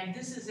 And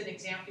this is an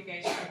example, you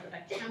guys, of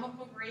a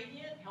chemical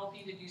gradient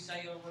helping to do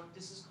cellular work.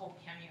 This is called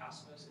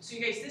chemiosmosis. So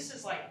you guys, this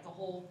is like the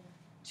whole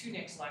 2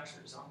 next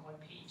lectures on one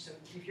page. So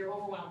if you're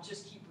overwhelmed,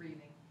 just keep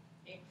breathing.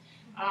 Okay?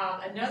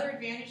 Another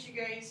advantage, you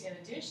guys, in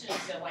addition,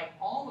 is that like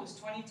almost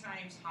 20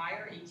 times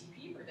higher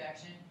ATP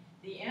production,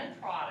 the end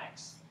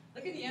products,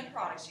 look at the end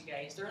products, you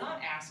guys. They're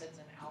not acids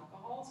and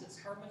alcohols. It's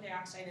carbon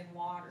dioxide and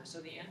water. So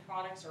the end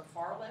products are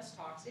far less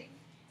toxic,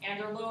 and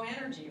they're low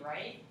energy,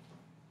 right?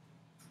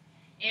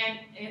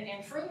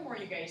 And furthermore,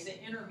 you guys, the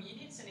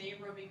intermediates in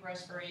aerobic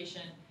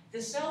respiration,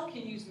 the cell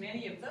can use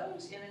many of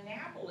those in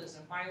anabolism,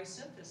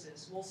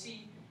 biosynthesis. We'll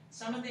see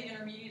some of the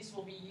intermediates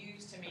will be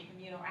used to make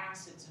amino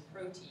acids and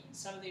proteins.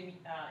 Some of the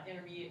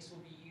intermediates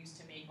will be used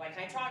to make like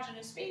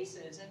nitrogenous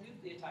bases and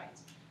nucleotides.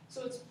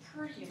 So it's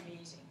pretty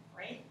amazing,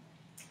 right?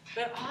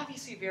 But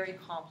obviously very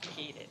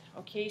complicated.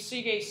 Okay, so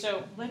you guys,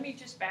 so let me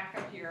just back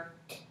up here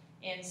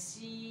and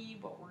see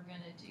what we're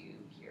gonna do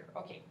here.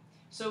 Okay,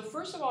 so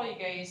first of all, you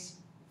guys,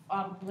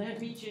 let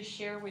me just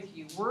share with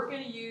you. We're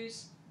going to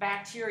use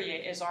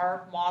bacteria as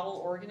our model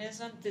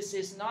organism. This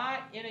is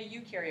not in a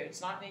eukaryote.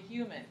 It's not in a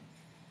human.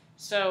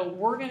 So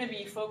we're going to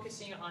be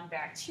focusing on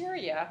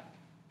bacteria.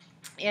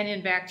 And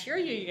in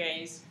bacteria, you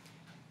guys,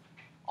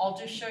 I'll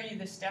just show you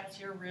the steps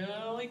here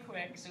really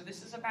quick. So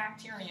this is a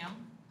bacterium.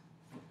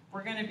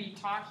 We're going to be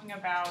talking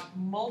about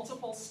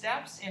multiple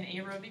steps in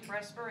aerobic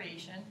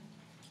respiration.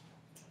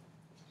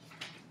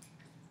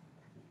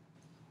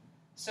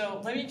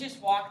 So let me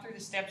just walk through the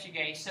steps, you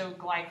guys. So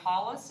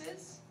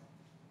glycolysis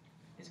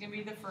is going to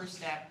be the first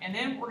step. And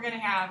then we're going to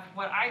have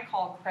what I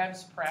call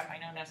Krebs prep. I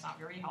know that's not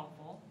very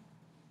helpful.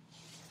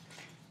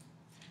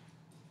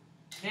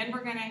 Then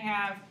we're going to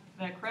have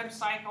the Krebs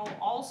cycle,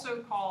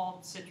 also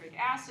called citric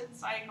acid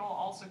cycle,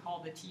 also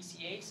called the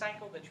TCA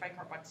cycle, the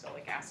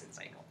tricarboxylic acid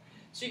cycle.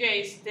 So you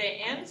guys, the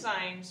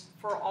enzymes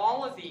for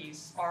all of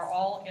these are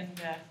all in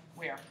the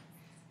where?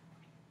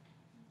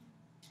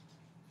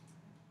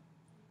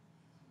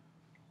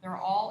 They're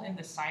all in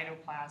the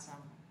cytoplasm.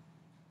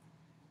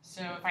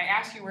 So if I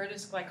ask you where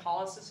does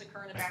glycolysis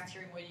occur in a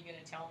bacterium, what are you going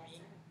to tell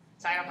me?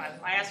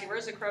 Cytoplasm. I ask you where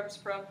does the Krebs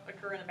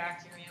occur in a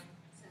bacterium?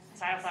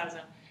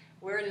 Cytoplasm.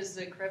 Where does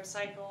the Krebs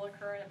cycle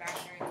occur in a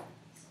bacterium?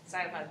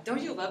 Cytoplasm.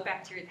 Don't you love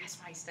bacteria? That's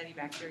why I study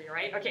bacteria,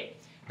 right? Okay.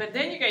 But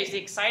then you guys, the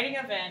exciting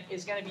event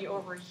is going to be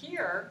over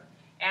here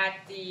at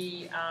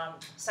the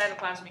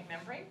cytoplasmic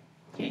membrane.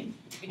 Okay.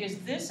 Because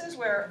this is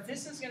where,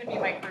 this is going to be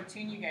my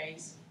cartoon, you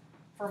guys,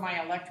 for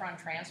my electron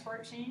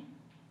transport chain.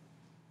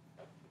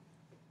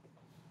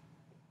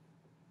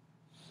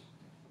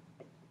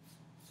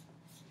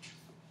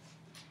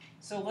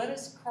 So let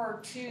us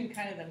cartoon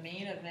kind of the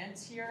main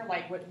events here,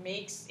 like what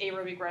makes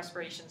aerobic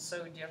respiration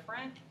so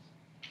different.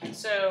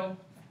 So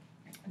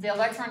the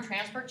electron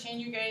transport chain,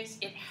 you guys,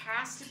 it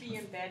has to be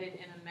embedded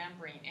in a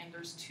membrane, and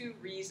there's two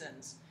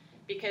reasons.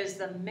 Because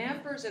the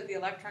members of the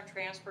electron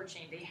transport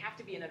chain, they have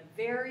to be in a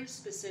very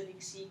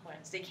specific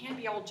sequence. They can't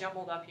be all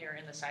jumbled up here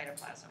in the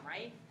cytoplasm,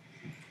 right?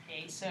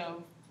 Okay,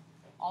 so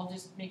I'll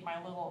just make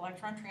my little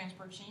electron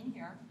transport chain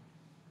here.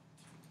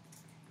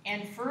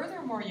 And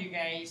furthermore, you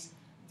guys,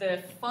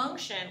 the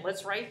function,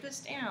 let's write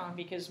this down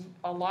because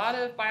a lot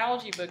of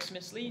biology books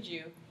mislead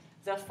you.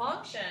 The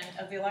function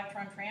of the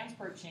electron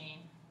transport chain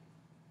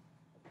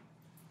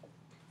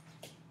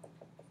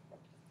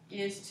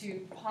is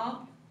to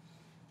pump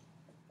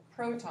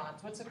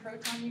protons. What's a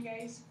proton, you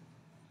guys?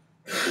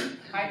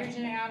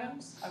 Hydrogen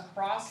atoms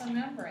across a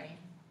membrane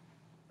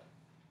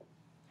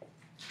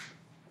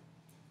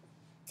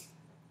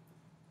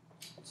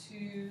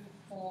to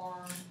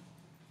form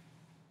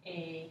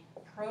a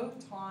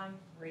proton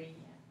gradient.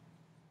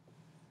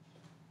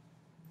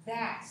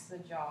 That's the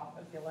job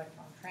of the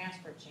electron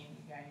transport chain,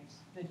 you guys.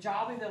 The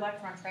job of the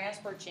electron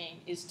transport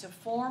chain is to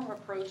form a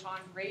proton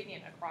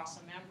gradient across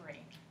a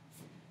membrane.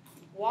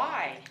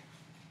 Why?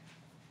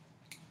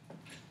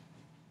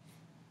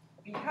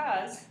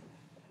 Because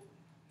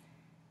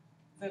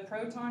the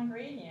proton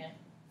gradient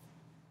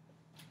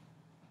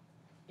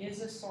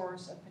is a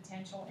source of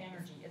potential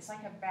energy. It's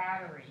like a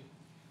battery.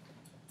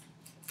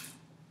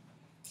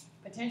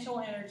 Potential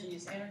energy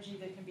is energy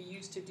that can be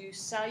used to do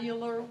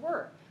cellular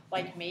work,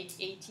 like make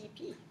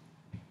ATP.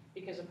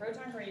 Because a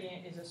proton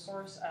gradient is a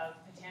source of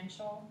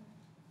potential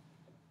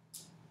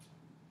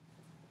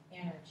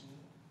energy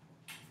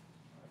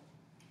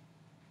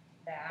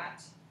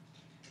that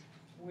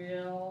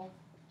will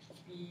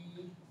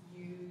be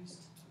used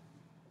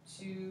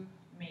to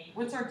make.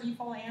 What's our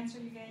default answer,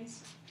 you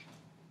guys?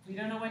 We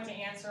don't know what to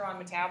answer on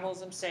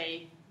metabolism,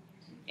 say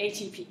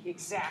ATP.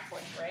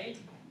 Exactly, right?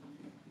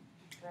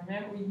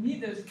 Remember, we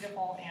need those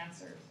default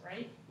answers,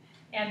 right?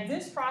 And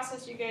this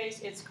process, you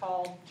guys, it's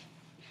called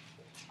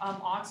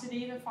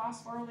oxidative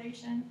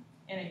phosphorylation.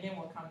 And again,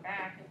 we'll come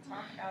back and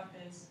talk about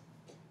this.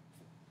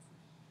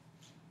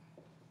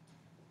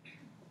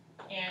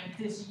 And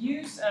this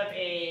use of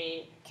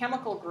a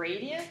chemical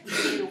gradient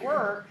to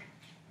work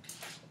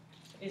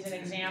is an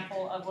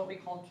example of what we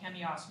call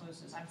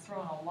chemiosmosis. I'm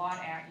throwing a lot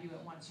at you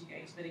at once, you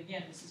guys. But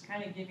again, this is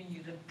kind of giving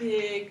you the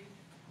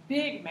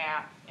big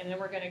map, and then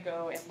we're going to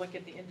go and look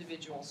at the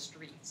individual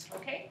streets,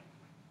 okay?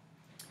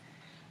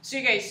 So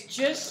you guys,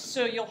 just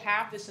so you'll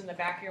have this in the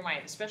back of your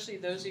mind, especially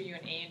those of you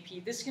in A&P,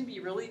 this can be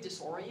really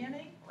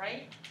disorienting,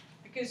 right?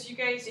 Because you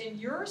guys, in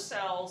your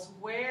cells,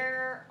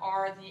 where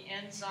are the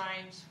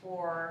enzymes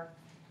for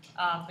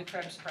the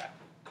Krebs prep?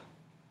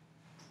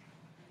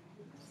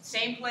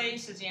 Same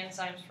place as the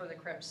enzymes for the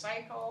Krebs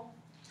cycle.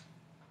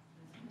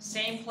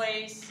 Same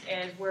place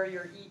as where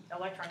your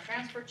electron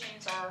transport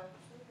chains are.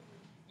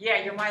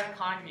 Yeah, your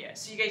mitochondria.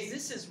 So you guys,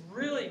 this is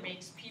really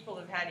makes people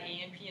that have had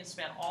A&P and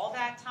spent all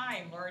that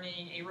time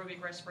learning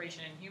aerobic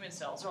respiration in human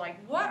cells. They're like,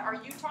 what are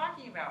you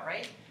talking about,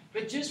 right?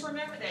 But just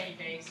remember that, you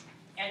guys,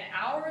 in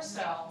our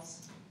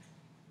cells,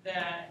 the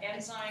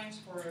enzymes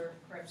for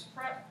Krebs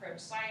prep,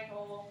 Krebs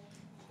cycle,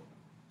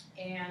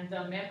 and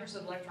the members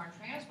of the electron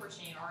transport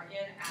chain are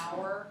in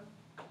our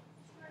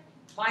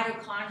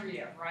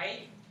mitochondria,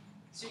 right?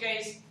 So you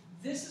guys,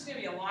 this is going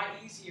to be a lot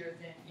easier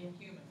than in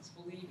humans,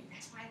 believe me.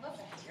 That's why I love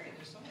bacteria.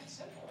 They're so much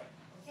simpler.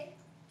 Okay?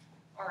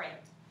 All right.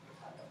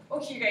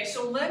 Okay, you guys,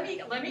 so let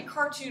me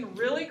cartoon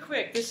really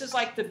quick. This is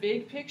like the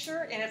big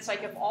picture, and it's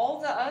like if all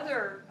the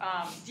other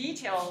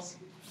details,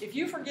 if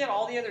you forget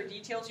all the other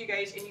details, you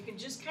guys, and you can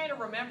just kind of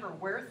remember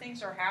where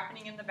things are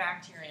happening in the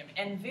bacterium.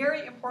 And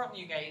very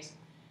importantly, you guys,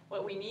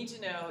 what we need to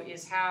know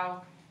is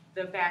how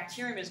the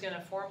bacterium is going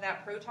to form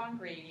that proton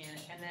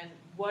gradient, and then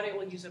what it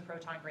will use a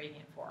proton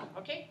gradient for.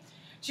 Okay?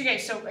 So, you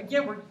guys, so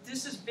again,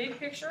 this is big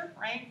picture,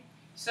 right?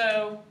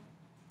 So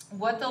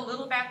what the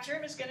little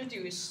bacterium is going to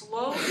do is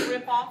slowly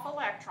rip off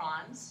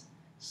electrons,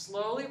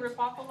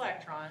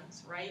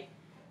 right?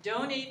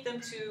 Donate them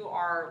to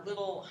our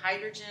little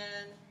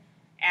hydrogen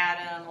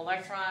atom,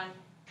 electron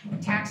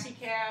taxi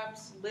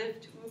cabs,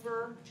 Lyft,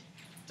 Uber,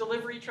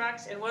 delivery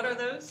trucks. And what are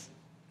those?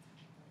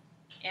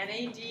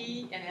 NAD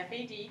and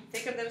FAD.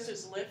 Think of those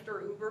as Lyft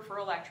or Uber for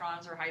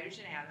electrons or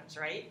hydrogen atoms,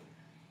 right?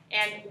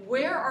 And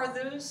where are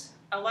those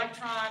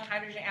electron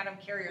hydrogen atom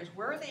carriers?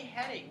 Where are they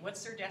heading?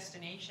 What's their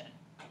destination?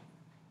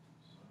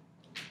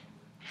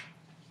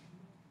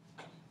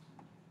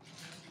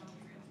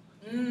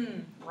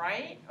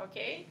 Right?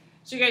 Okay.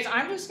 So you guys,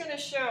 I'm just going to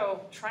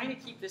show, trying to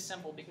keep this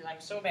simple because I'm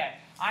so bad.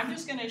 I'm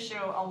just going to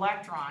show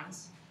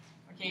electrons.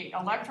 Okay,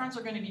 electrons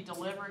are going to be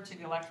delivered to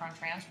the electron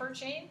transfer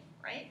chain,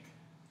 right?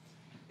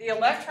 The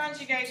electrons,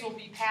 you guys, will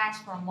be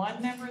passed from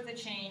one member of the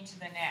chain to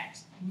the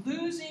next,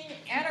 losing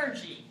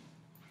energy.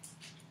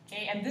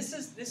 Okay, and this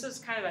is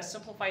kind of a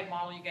simplified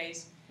model, you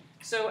guys.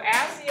 So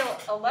as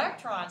the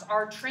electrons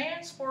are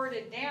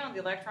transported down the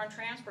electron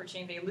transport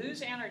chain, they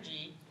lose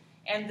energy,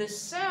 and the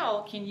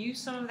cell can use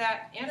some of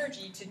that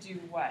energy to do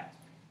what?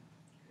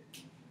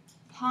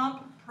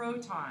 Pump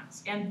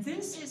protons. And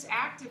this is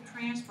active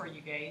transport,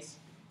 you guys,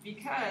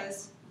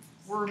 because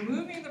we're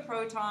moving the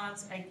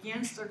protons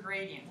against their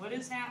gradient. What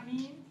does that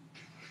mean?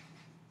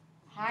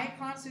 High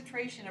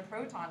concentration of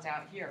protons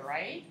out here,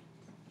 right?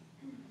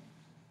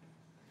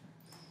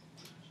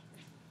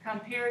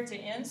 Compared to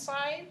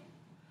inside,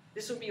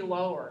 this would be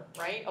lower,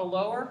 right? A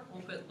lower,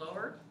 we'll put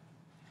lower,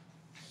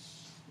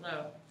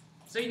 low.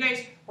 So you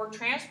guys, we're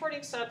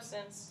transporting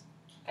substance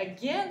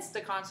against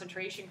the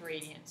concentration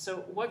gradient.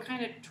 So what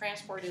kind of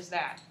transport is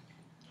that?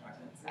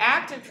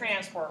 Active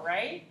transport,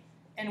 right?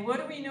 And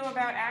what do we know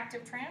about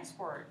active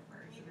transport?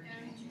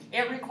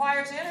 It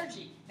requires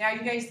energy. Now,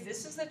 you guys,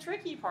 this is the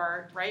tricky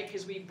part, right?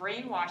 Because we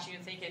brainwash you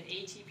and think that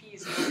ATP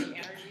is the only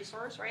energy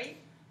source, right?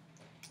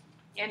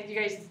 And you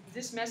guys,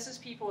 this messes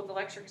people with the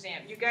lecture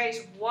exam. You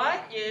guys, what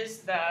is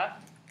the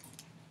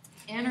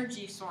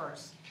energy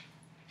source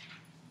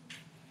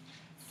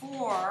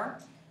for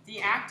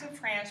the active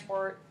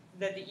transport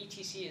that the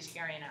ETC is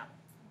carrying out?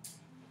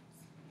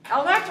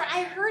 Electron.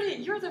 I heard it.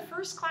 You're the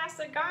first class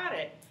that got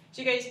it.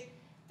 So you guys,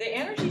 the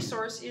energy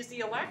source is the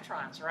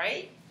electrons,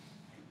 right?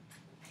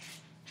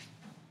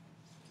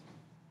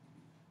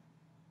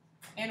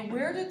 And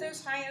where did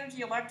those high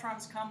energy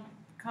electrons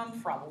come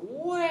from?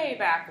 Way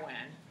back when.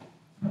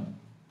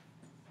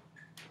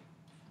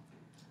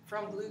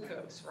 From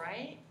glucose,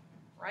 right?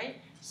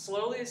 Right?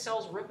 Slowly the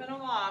cell's ripping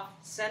them off,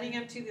 sending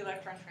them to the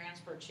electron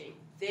transport chain.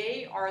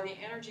 They are the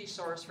energy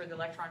source for the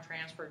electron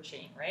transport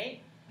chain, right?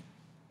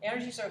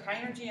 Energy source,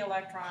 high energy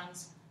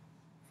electrons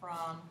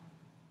from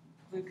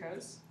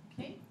glucose.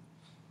 Okay.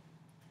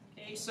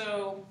 Okay,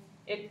 so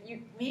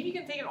maybe you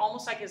can think of it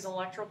almost like as an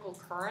electrical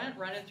current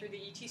running through the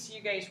ETC.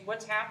 You guys,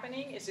 what's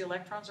happening is the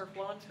electrons are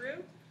flowing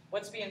through.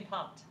 What's being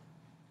pumped?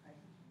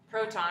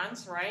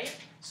 Protons, right?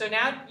 So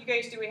now, you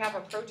guys, do we have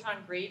a proton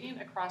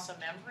gradient across a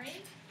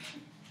membrane?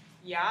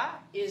 Yeah.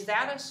 Is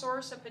that a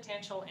source of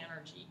potential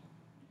energy?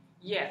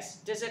 Yes.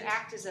 Does it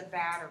act as a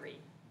battery?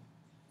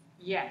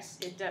 Yes,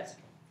 it does.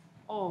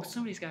 Oh,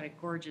 somebody's got a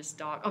gorgeous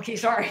dog. Okay,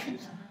 sorry.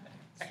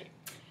 Okay.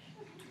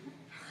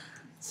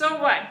 So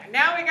what?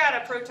 Now we got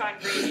a proton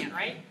gradient,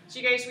 right? So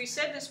you guys, we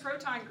said this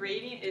proton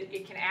gradient,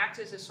 it can act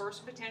as a source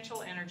of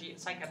potential energy.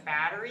 It's like a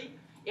battery.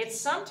 It's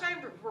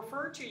sometimes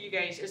referred to, you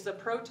guys, as the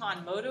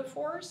proton motive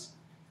force.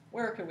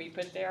 Where could we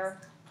put there?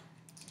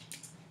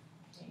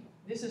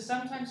 This is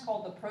sometimes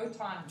called the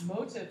proton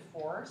motive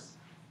force.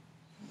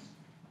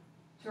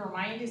 To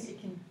remind us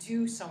it can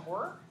do some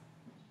work.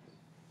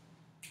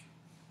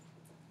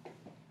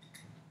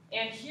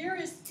 And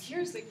here's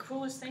the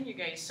coolest thing, you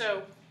guys.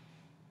 So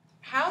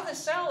how the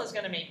cell is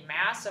going to make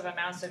massive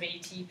amounts of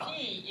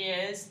ATP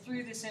is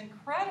through this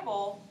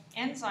incredible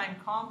enzyme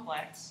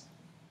complex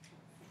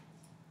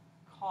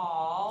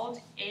called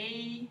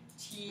ATP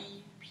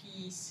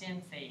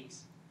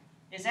synthase.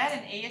 Is that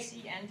an ASE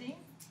ending?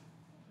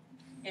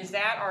 Is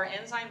that our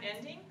enzyme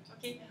ending?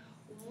 Okay.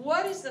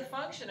 What is the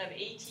function of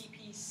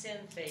ATP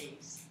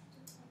synthase?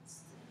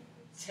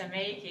 To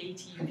make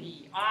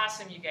ATP.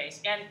 Awesome, you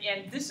guys.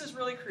 And this is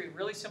really crude,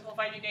 really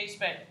simplified, you guys,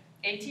 but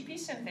ATP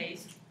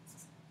synthase,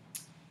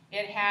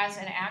 it has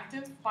an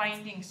active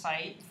binding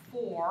site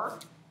for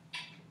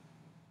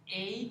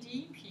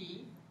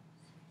ADP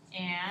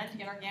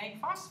and inorganic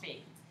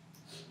phosphate.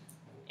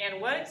 And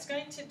what it's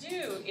going to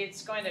do,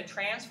 it's going to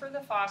transfer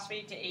the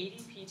phosphate to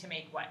ADP to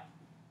make what?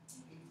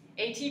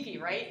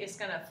 ATP, right? It's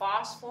going to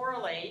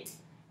phosphorylate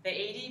the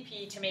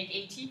ADP to make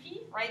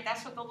ATP, right?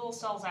 That's what the little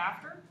cell's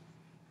after.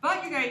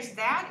 But you guys,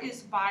 that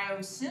is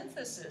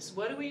biosynthesis.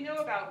 What do we know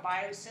about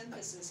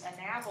biosynthesis,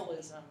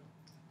 anabolism?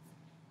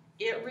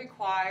 It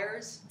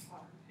requires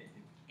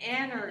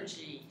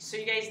energy. So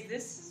you guys,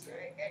 this is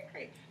very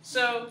great.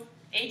 So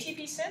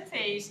ATP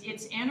synthase,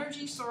 its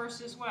energy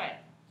source is what?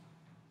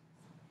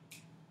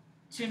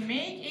 To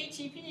make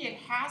ATP, it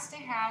has to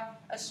have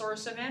a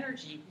source of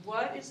energy.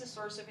 What is the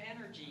source of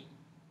energy?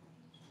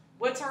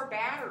 What's our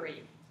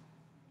battery?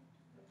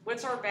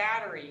 What's our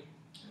battery?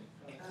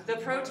 The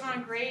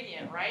proton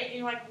gradient, right? And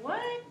you're like,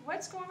 what?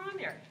 What's going on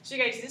there? So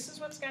you guys, this is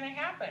what's going to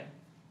happen.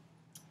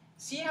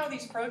 See how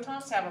these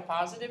protons have a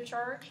positive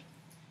charge?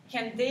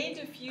 Can they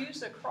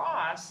diffuse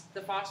across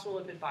the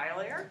phospholipid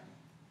bilayer?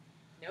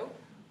 Nope,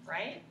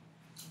 right?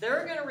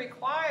 they're going to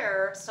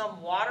require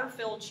some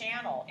water-filled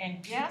channel.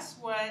 And guess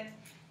what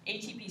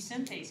ATP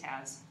synthase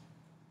has?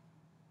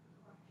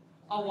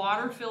 A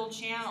water-filled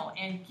channel.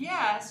 And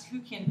guess who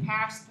can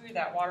pass through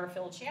that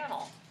water-filled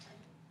channel?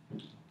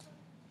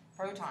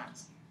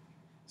 Protons.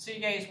 So you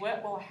guys,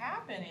 what will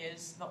happen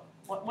is,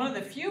 one of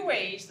the few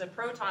ways the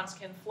protons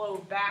can flow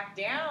back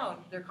down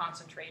their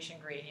concentration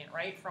gradient,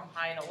 right, from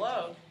high to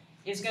low,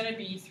 is going to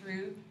be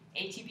through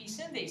ATP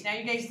synthase. Now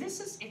you guys,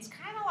 it's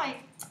kind of like,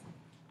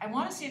 I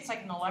want to say it's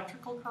like an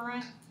electrical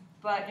current,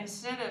 but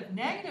instead of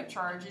negative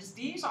charges,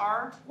 these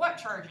are what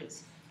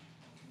charges?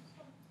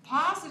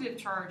 Positive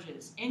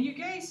charges. And you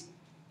guys,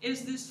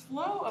 is this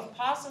flow of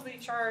positively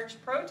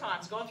charged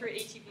protons going through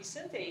ATP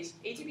synthase?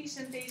 ATP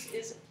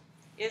synthase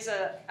is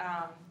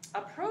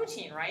a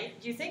protein, right?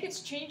 Do you think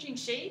it's changing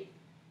shape?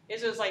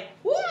 Is it like,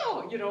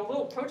 whoa, you know,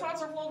 little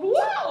protons are flowing,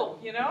 whoa,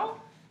 you know,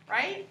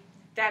 right?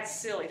 That's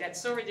silly. That's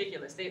so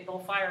ridiculous. They'll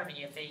fire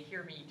me if they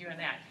hear me doing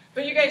that.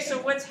 But you guys,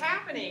 so what's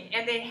happening,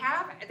 and they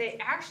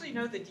actually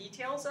know the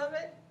details of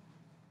it,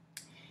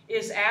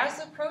 is as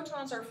the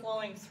protons are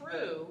flowing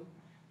through,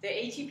 the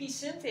ATP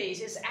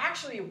synthase is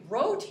actually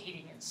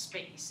rotating in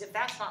space, if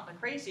that's not the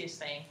craziest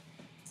thing.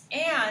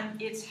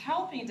 And it's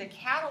helping to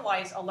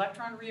catalyze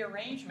electron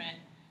rearrangement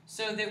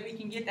so that we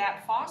can get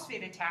that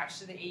phosphate attached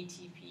to the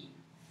ATP.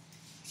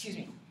 Excuse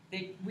me.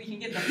 We can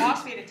get the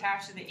phosphate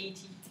attached to the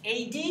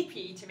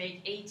ADP to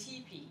make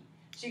ATP.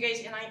 So you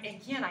guys,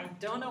 and I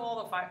don't know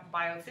all the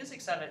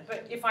biophysics of it,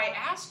 but if I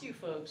ask you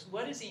folks,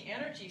 what is the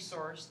energy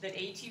source that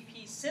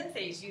ATP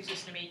synthase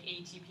uses to make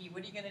ATP,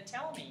 what are you going to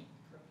tell me?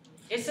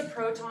 It's a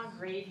proton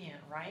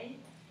gradient, right?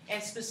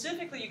 And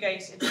specifically, you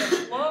guys, it's the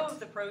flow of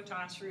the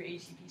protons through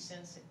ATP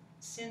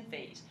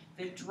synthase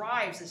that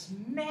drives this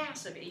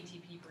massive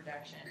ATP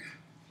production.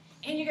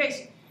 And you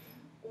guys,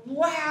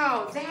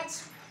 wow,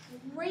 that's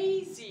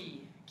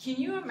crazy. Can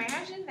you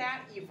imagine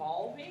that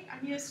evolving?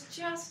 I mean, it's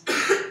just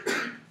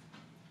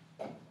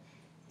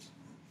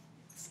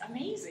it's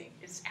amazing.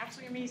 It's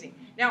absolutely amazing.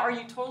 Now, are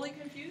you totally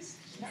confused?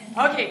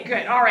 Okay,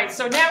 good. All right.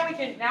 So now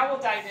we'll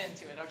dive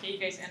into it. Okay, you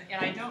guys.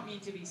 And I don't mean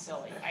to be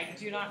silly. I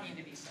do not mean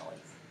to be silly.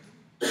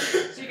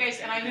 So you guys,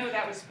 and I know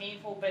that was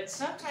painful, but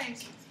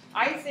sometimes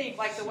I think,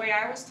 like the way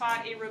I was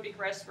taught aerobic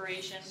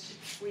respiration,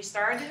 we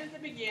started at the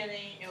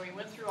beginning and we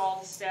went through all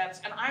the steps,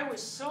 and I was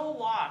so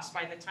lost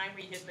by the time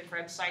we hit the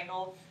Krebs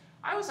cycle.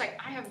 I was like,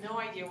 I have no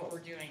idea what we're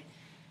doing.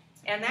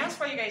 And that's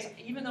why, you guys,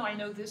 even though I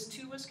know this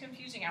too was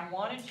confusing, I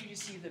wanted you to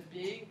see the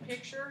big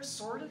picture,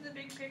 sort of the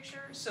big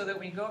picture, so that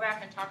we can go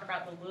back and talk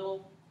about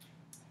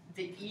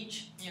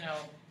each, you know,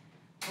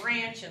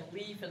 branch and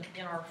leaf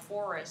in our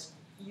forest.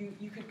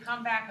 You could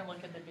come back and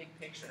look at the big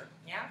picture,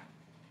 yeah?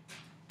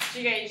 So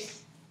you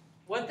guys,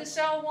 what the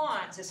cell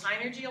wants is high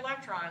energy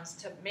electrons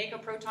to make a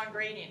proton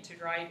gradient to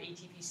drive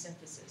ATP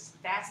synthesis.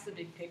 That's the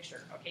big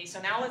picture, okay? So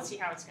now let's see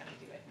how it's going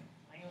to do it.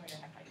 I know we're going to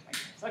have 5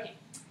 minutes. Okay,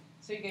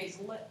 so you guys,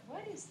 what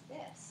is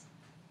this?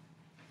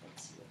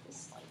 Let's see what this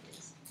slide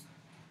is.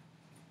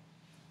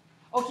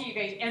 Okay, you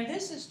guys, and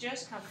this is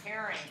just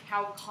comparing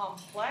how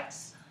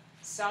complex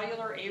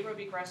cellular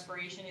aerobic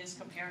respiration is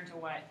compared to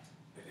what?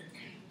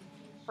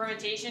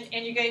 Fermentation.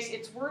 And you guys,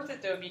 it's worth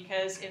it though,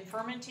 because in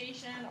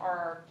fermentation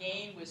our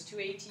gain was 2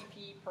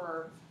 ATP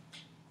per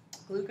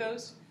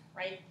glucose,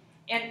 right?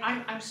 And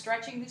I'm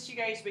stretching this, you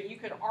guys, but you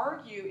could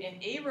argue in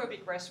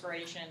aerobic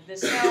respiration the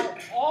cell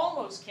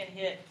almost can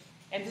hit,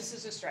 and this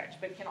is a stretch,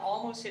 but can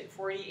almost hit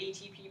 40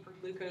 ATP per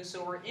glucose,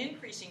 so we're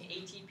increasing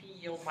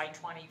ATP yield by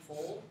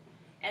 20-fold.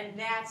 And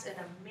that's an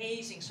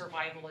amazing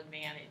survival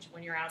advantage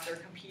when you're out there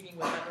competing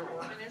with other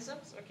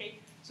organisms, okay?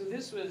 So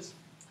this was,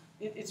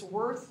 it's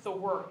worth the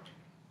work.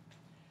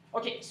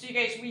 Okay, so you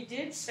guys, we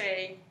did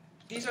say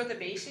these are the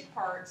basic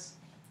parts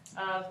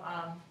of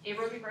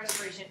aerobic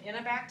respiration in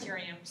a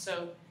bacterium.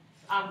 So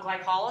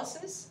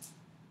glycolysis,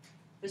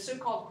 the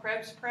so-called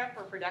Krebs prep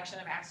or production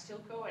of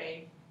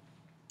acetyl-CoA,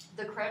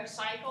 the Krebs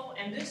cycle,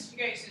 and this, you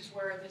guys, is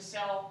where the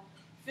cell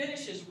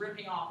finishes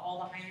ripping off all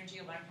the high energy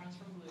electrons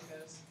from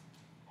glucose.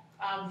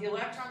 The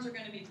electrons are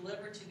going to be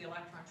delivered to the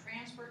electron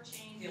transport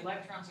chain. The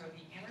electrons are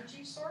the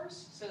energy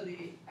source, so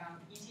the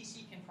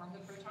ETC can form the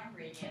proton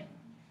gradient.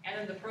 And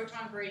then the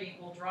proton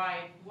gradient will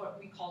drive what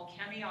we call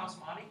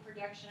chemiosmotic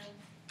production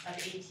of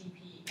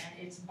ATP. And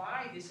it's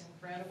by this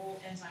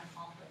incredible enzyme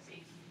complex,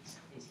 ATP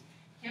synthase.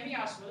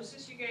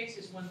 Chemiosmosis, you guys,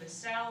 is when the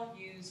cell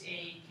uses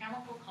a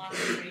chemical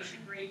concentration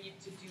gradient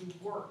to do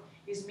work.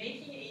 Is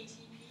making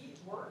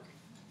ATP work?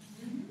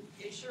 Mm-hmm.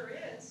 It sure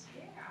is,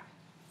 yeah.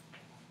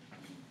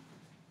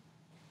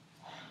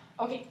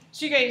 Okay,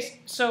 so you guys,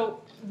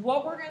 so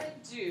what we're going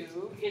to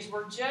do is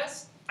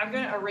I'm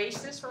going to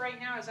erase this for right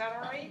now. Is that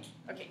all right?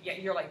 Okay, yeah,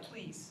 you're like,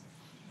 please.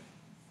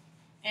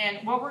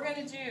 And what we're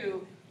going to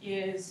do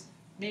is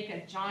make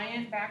a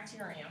giant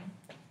bacterium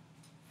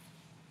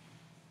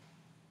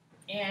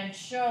and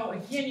show,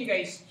 again, you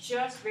guys,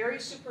 just very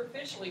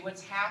superficially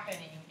what's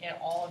happening at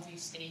all of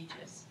these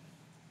stages.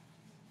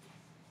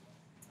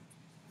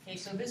 Okay,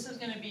 so this is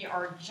going to be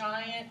our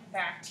giant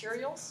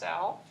bacterial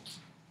cell.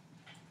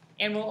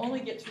 And we'll only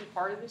get through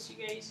part of this, you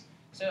guys.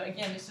 So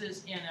again, this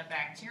is in a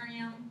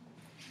bacterium.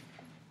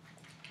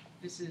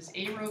 This is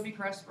aerobic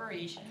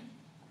respiration.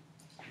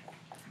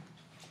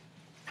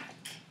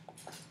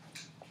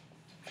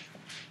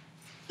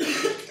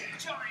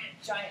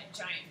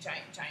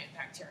 Giant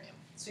bacterium.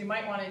 So you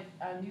might want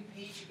a new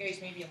page, you guys,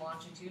 maybe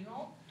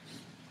longitudinal.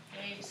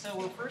 Okay, so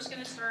we're first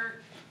going to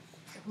start,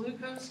 the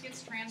glucose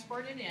gets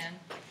transported in.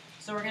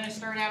 So we're going to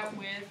start out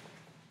with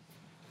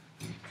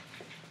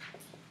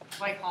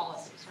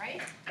glycolysis,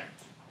 right?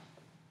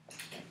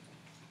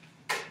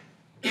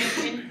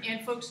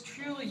 And folks,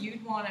 truly,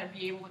 you'd want to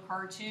be able to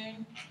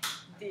cartoon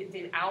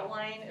the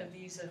outline of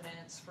these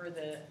events for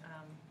the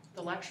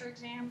lecture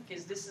exam,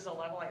 because this is a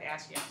level I'd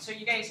ask you. So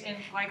you guys, in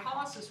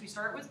glycolysis, we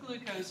start with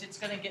glucose. It's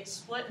going to get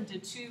split into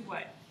two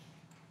what?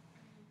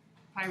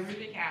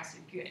 Pyruvic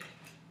acid, good.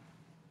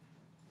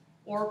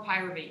 Or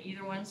pyruvate,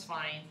 either one's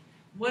fine.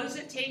 What does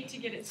it take to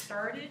get it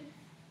started?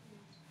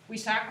 We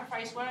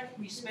sacrifice what?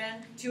 We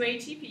spend 2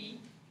 ATP,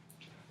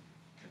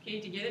 okay,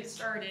 to get it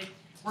started.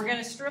 We're going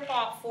to strip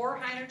off 4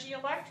 high energy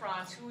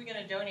electrons. Who are we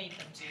going to donate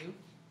them to?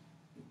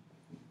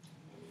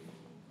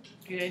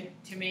 Good,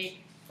 to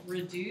make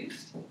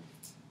reduced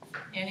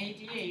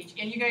NADH.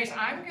 And you guys,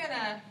 I'm going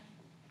to,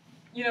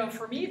 you know,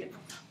 for me,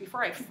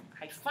 before I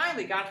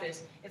finally got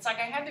this, it's like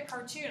I had the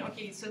cartoon.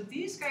 Okay, so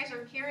these guys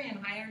are carrying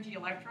high energy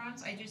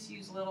electrons. I just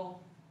use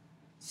little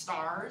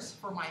stars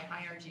for my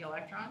high energy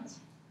electrons.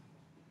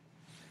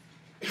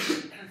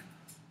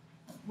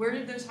 Where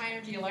did those high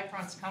energy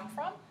electrons come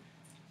from?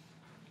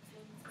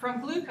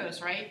 From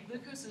glucose, right?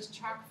 Glucose is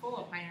chock full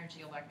of high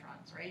energy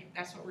electrons, right?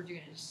 That's what we're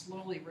doing, is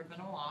slowly ripping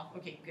them off.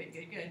 Okay, good.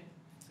 Good.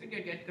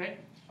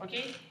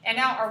 Okay, and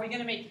now are we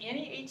going to make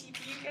any ATP,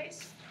 you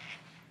guys?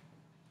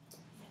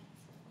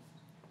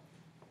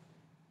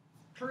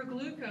 Per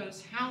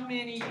glucose, how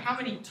many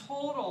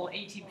total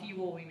ATP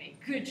will we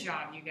make? Good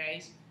job, you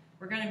guys.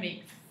 We're going to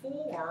make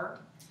 4.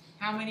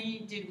 How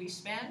many did we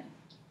spend?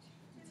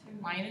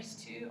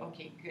 -2.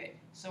 Okay, good.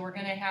 So we're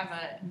going to have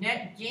a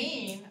net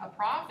gain, a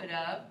profit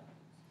of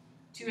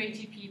 2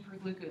 ATP per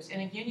glucose.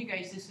 And again, you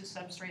guys, this is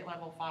substrate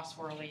level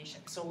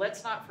phosphorylation. So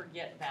let's not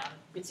forget them.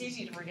 It's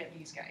easy to forget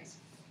these guys.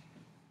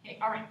 Okay,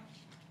 all right.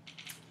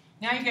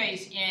 Now, you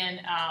guys, in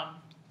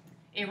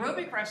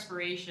aerobic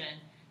respiration,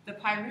 the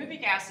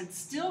pyruvic acid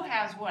still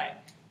has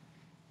what?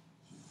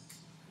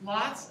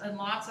 Lots and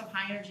lots of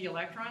high energy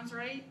electrons,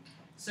 right?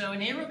 So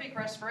in aerobic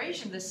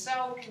respiration, the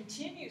cell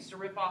continues to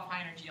rip off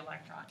high energy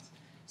electrons.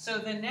 So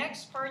the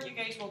next part you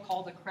guys will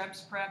call the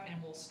Krebs prep,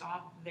 and we'll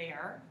stop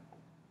there.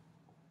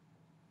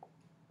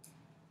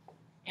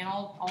 And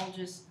I'll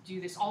just do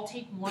this. I'll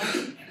take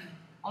one.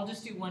 I'll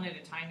just do one at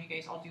a time, you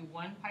guys. I'll do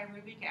 1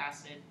 pyruvic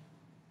acid.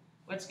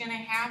 What's going to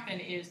happen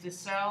is the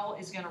cell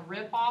is going to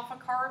rip off a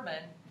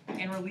carbon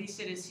and release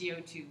it as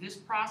CO2. This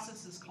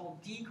process is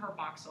called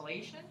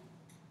decarboxylation.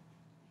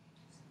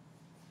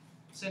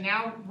 So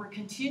now we're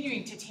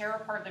continuing to tear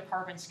apart the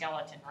carbon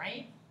skeleton,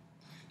 right?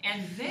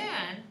 And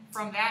then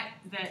from that,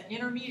 the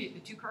intermediate,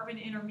 the 2-carbon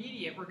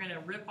intermediate, we're going to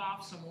rip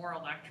off some more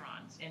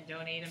electrons and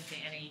donate them to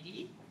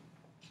NAD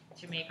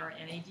to make our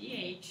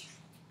NADH.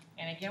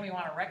 And again, we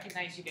want to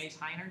recognize, you guys,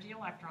 high energy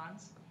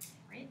electrons,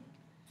 right?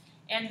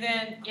 And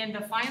then in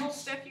the final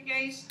step, you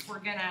guys, we're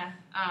going to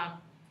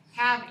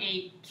have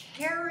a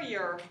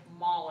carrier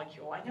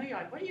molecule. I know you're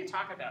like, what are you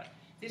talking about?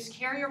 This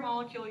carrier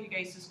molecule, you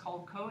guys, is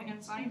called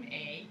coenzyme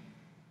A.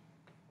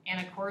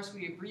 And of course,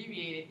 we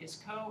abbreviate it as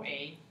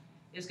CoA.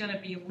 Is going to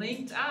be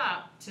linked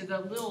up to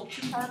the little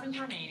 2 carbons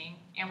remaining,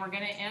 and we're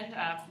going to end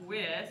up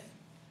with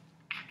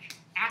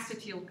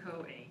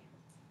acetyl-CoA.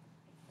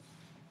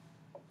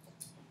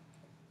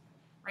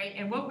 Right,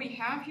 and what we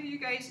have here, you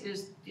guys,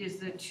 is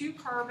the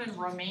 2-carbon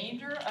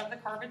remainder of the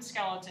carbon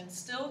skeleton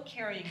still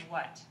carrying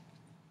what?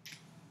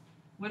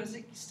 What is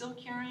it still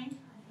carrying?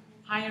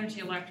 High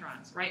energy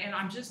electrons, right? And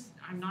I'm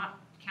not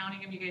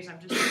counting them, you guys. I'm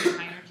just putting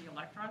high energy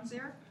electrons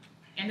there.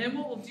 And then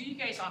what we'll do, you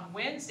guys, on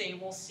Wednesday,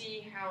 we'll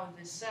see how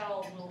the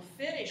cell will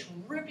finish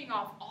ripping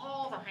off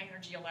all the high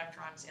energy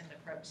electrons in the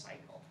Krebs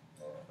cycle.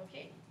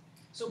 Okay?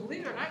 So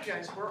believe it or not, you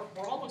guys, we're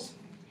almost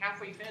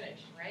halfway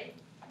finished, right?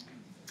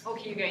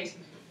 Okay, you guys,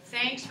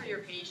 thanks for your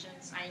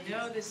patience. I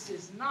know this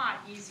is not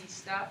easy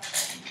stuff,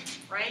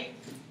 right?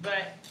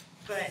 But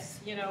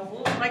you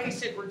know, like I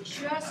said, we're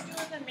just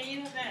doing the main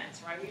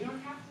events, right? We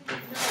don't have to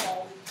know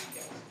all the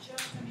details,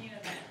 just the main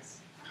events.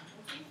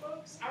 Okay,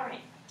 folks? All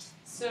right.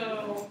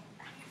 So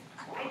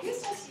I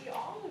guess I'll see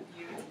all of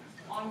you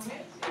on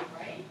Wednesday,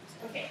 right?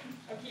 Okay,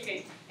 you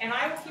guys. And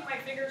I will keep my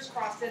fingers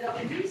crossed that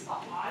at least the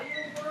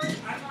audio worked.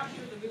 I'm not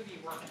sure the movie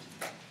worked.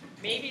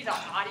 Maybe the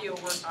audio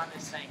worked on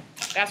this thing.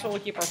 That's what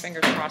we'll keep our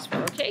fingers crossed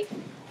for, okay?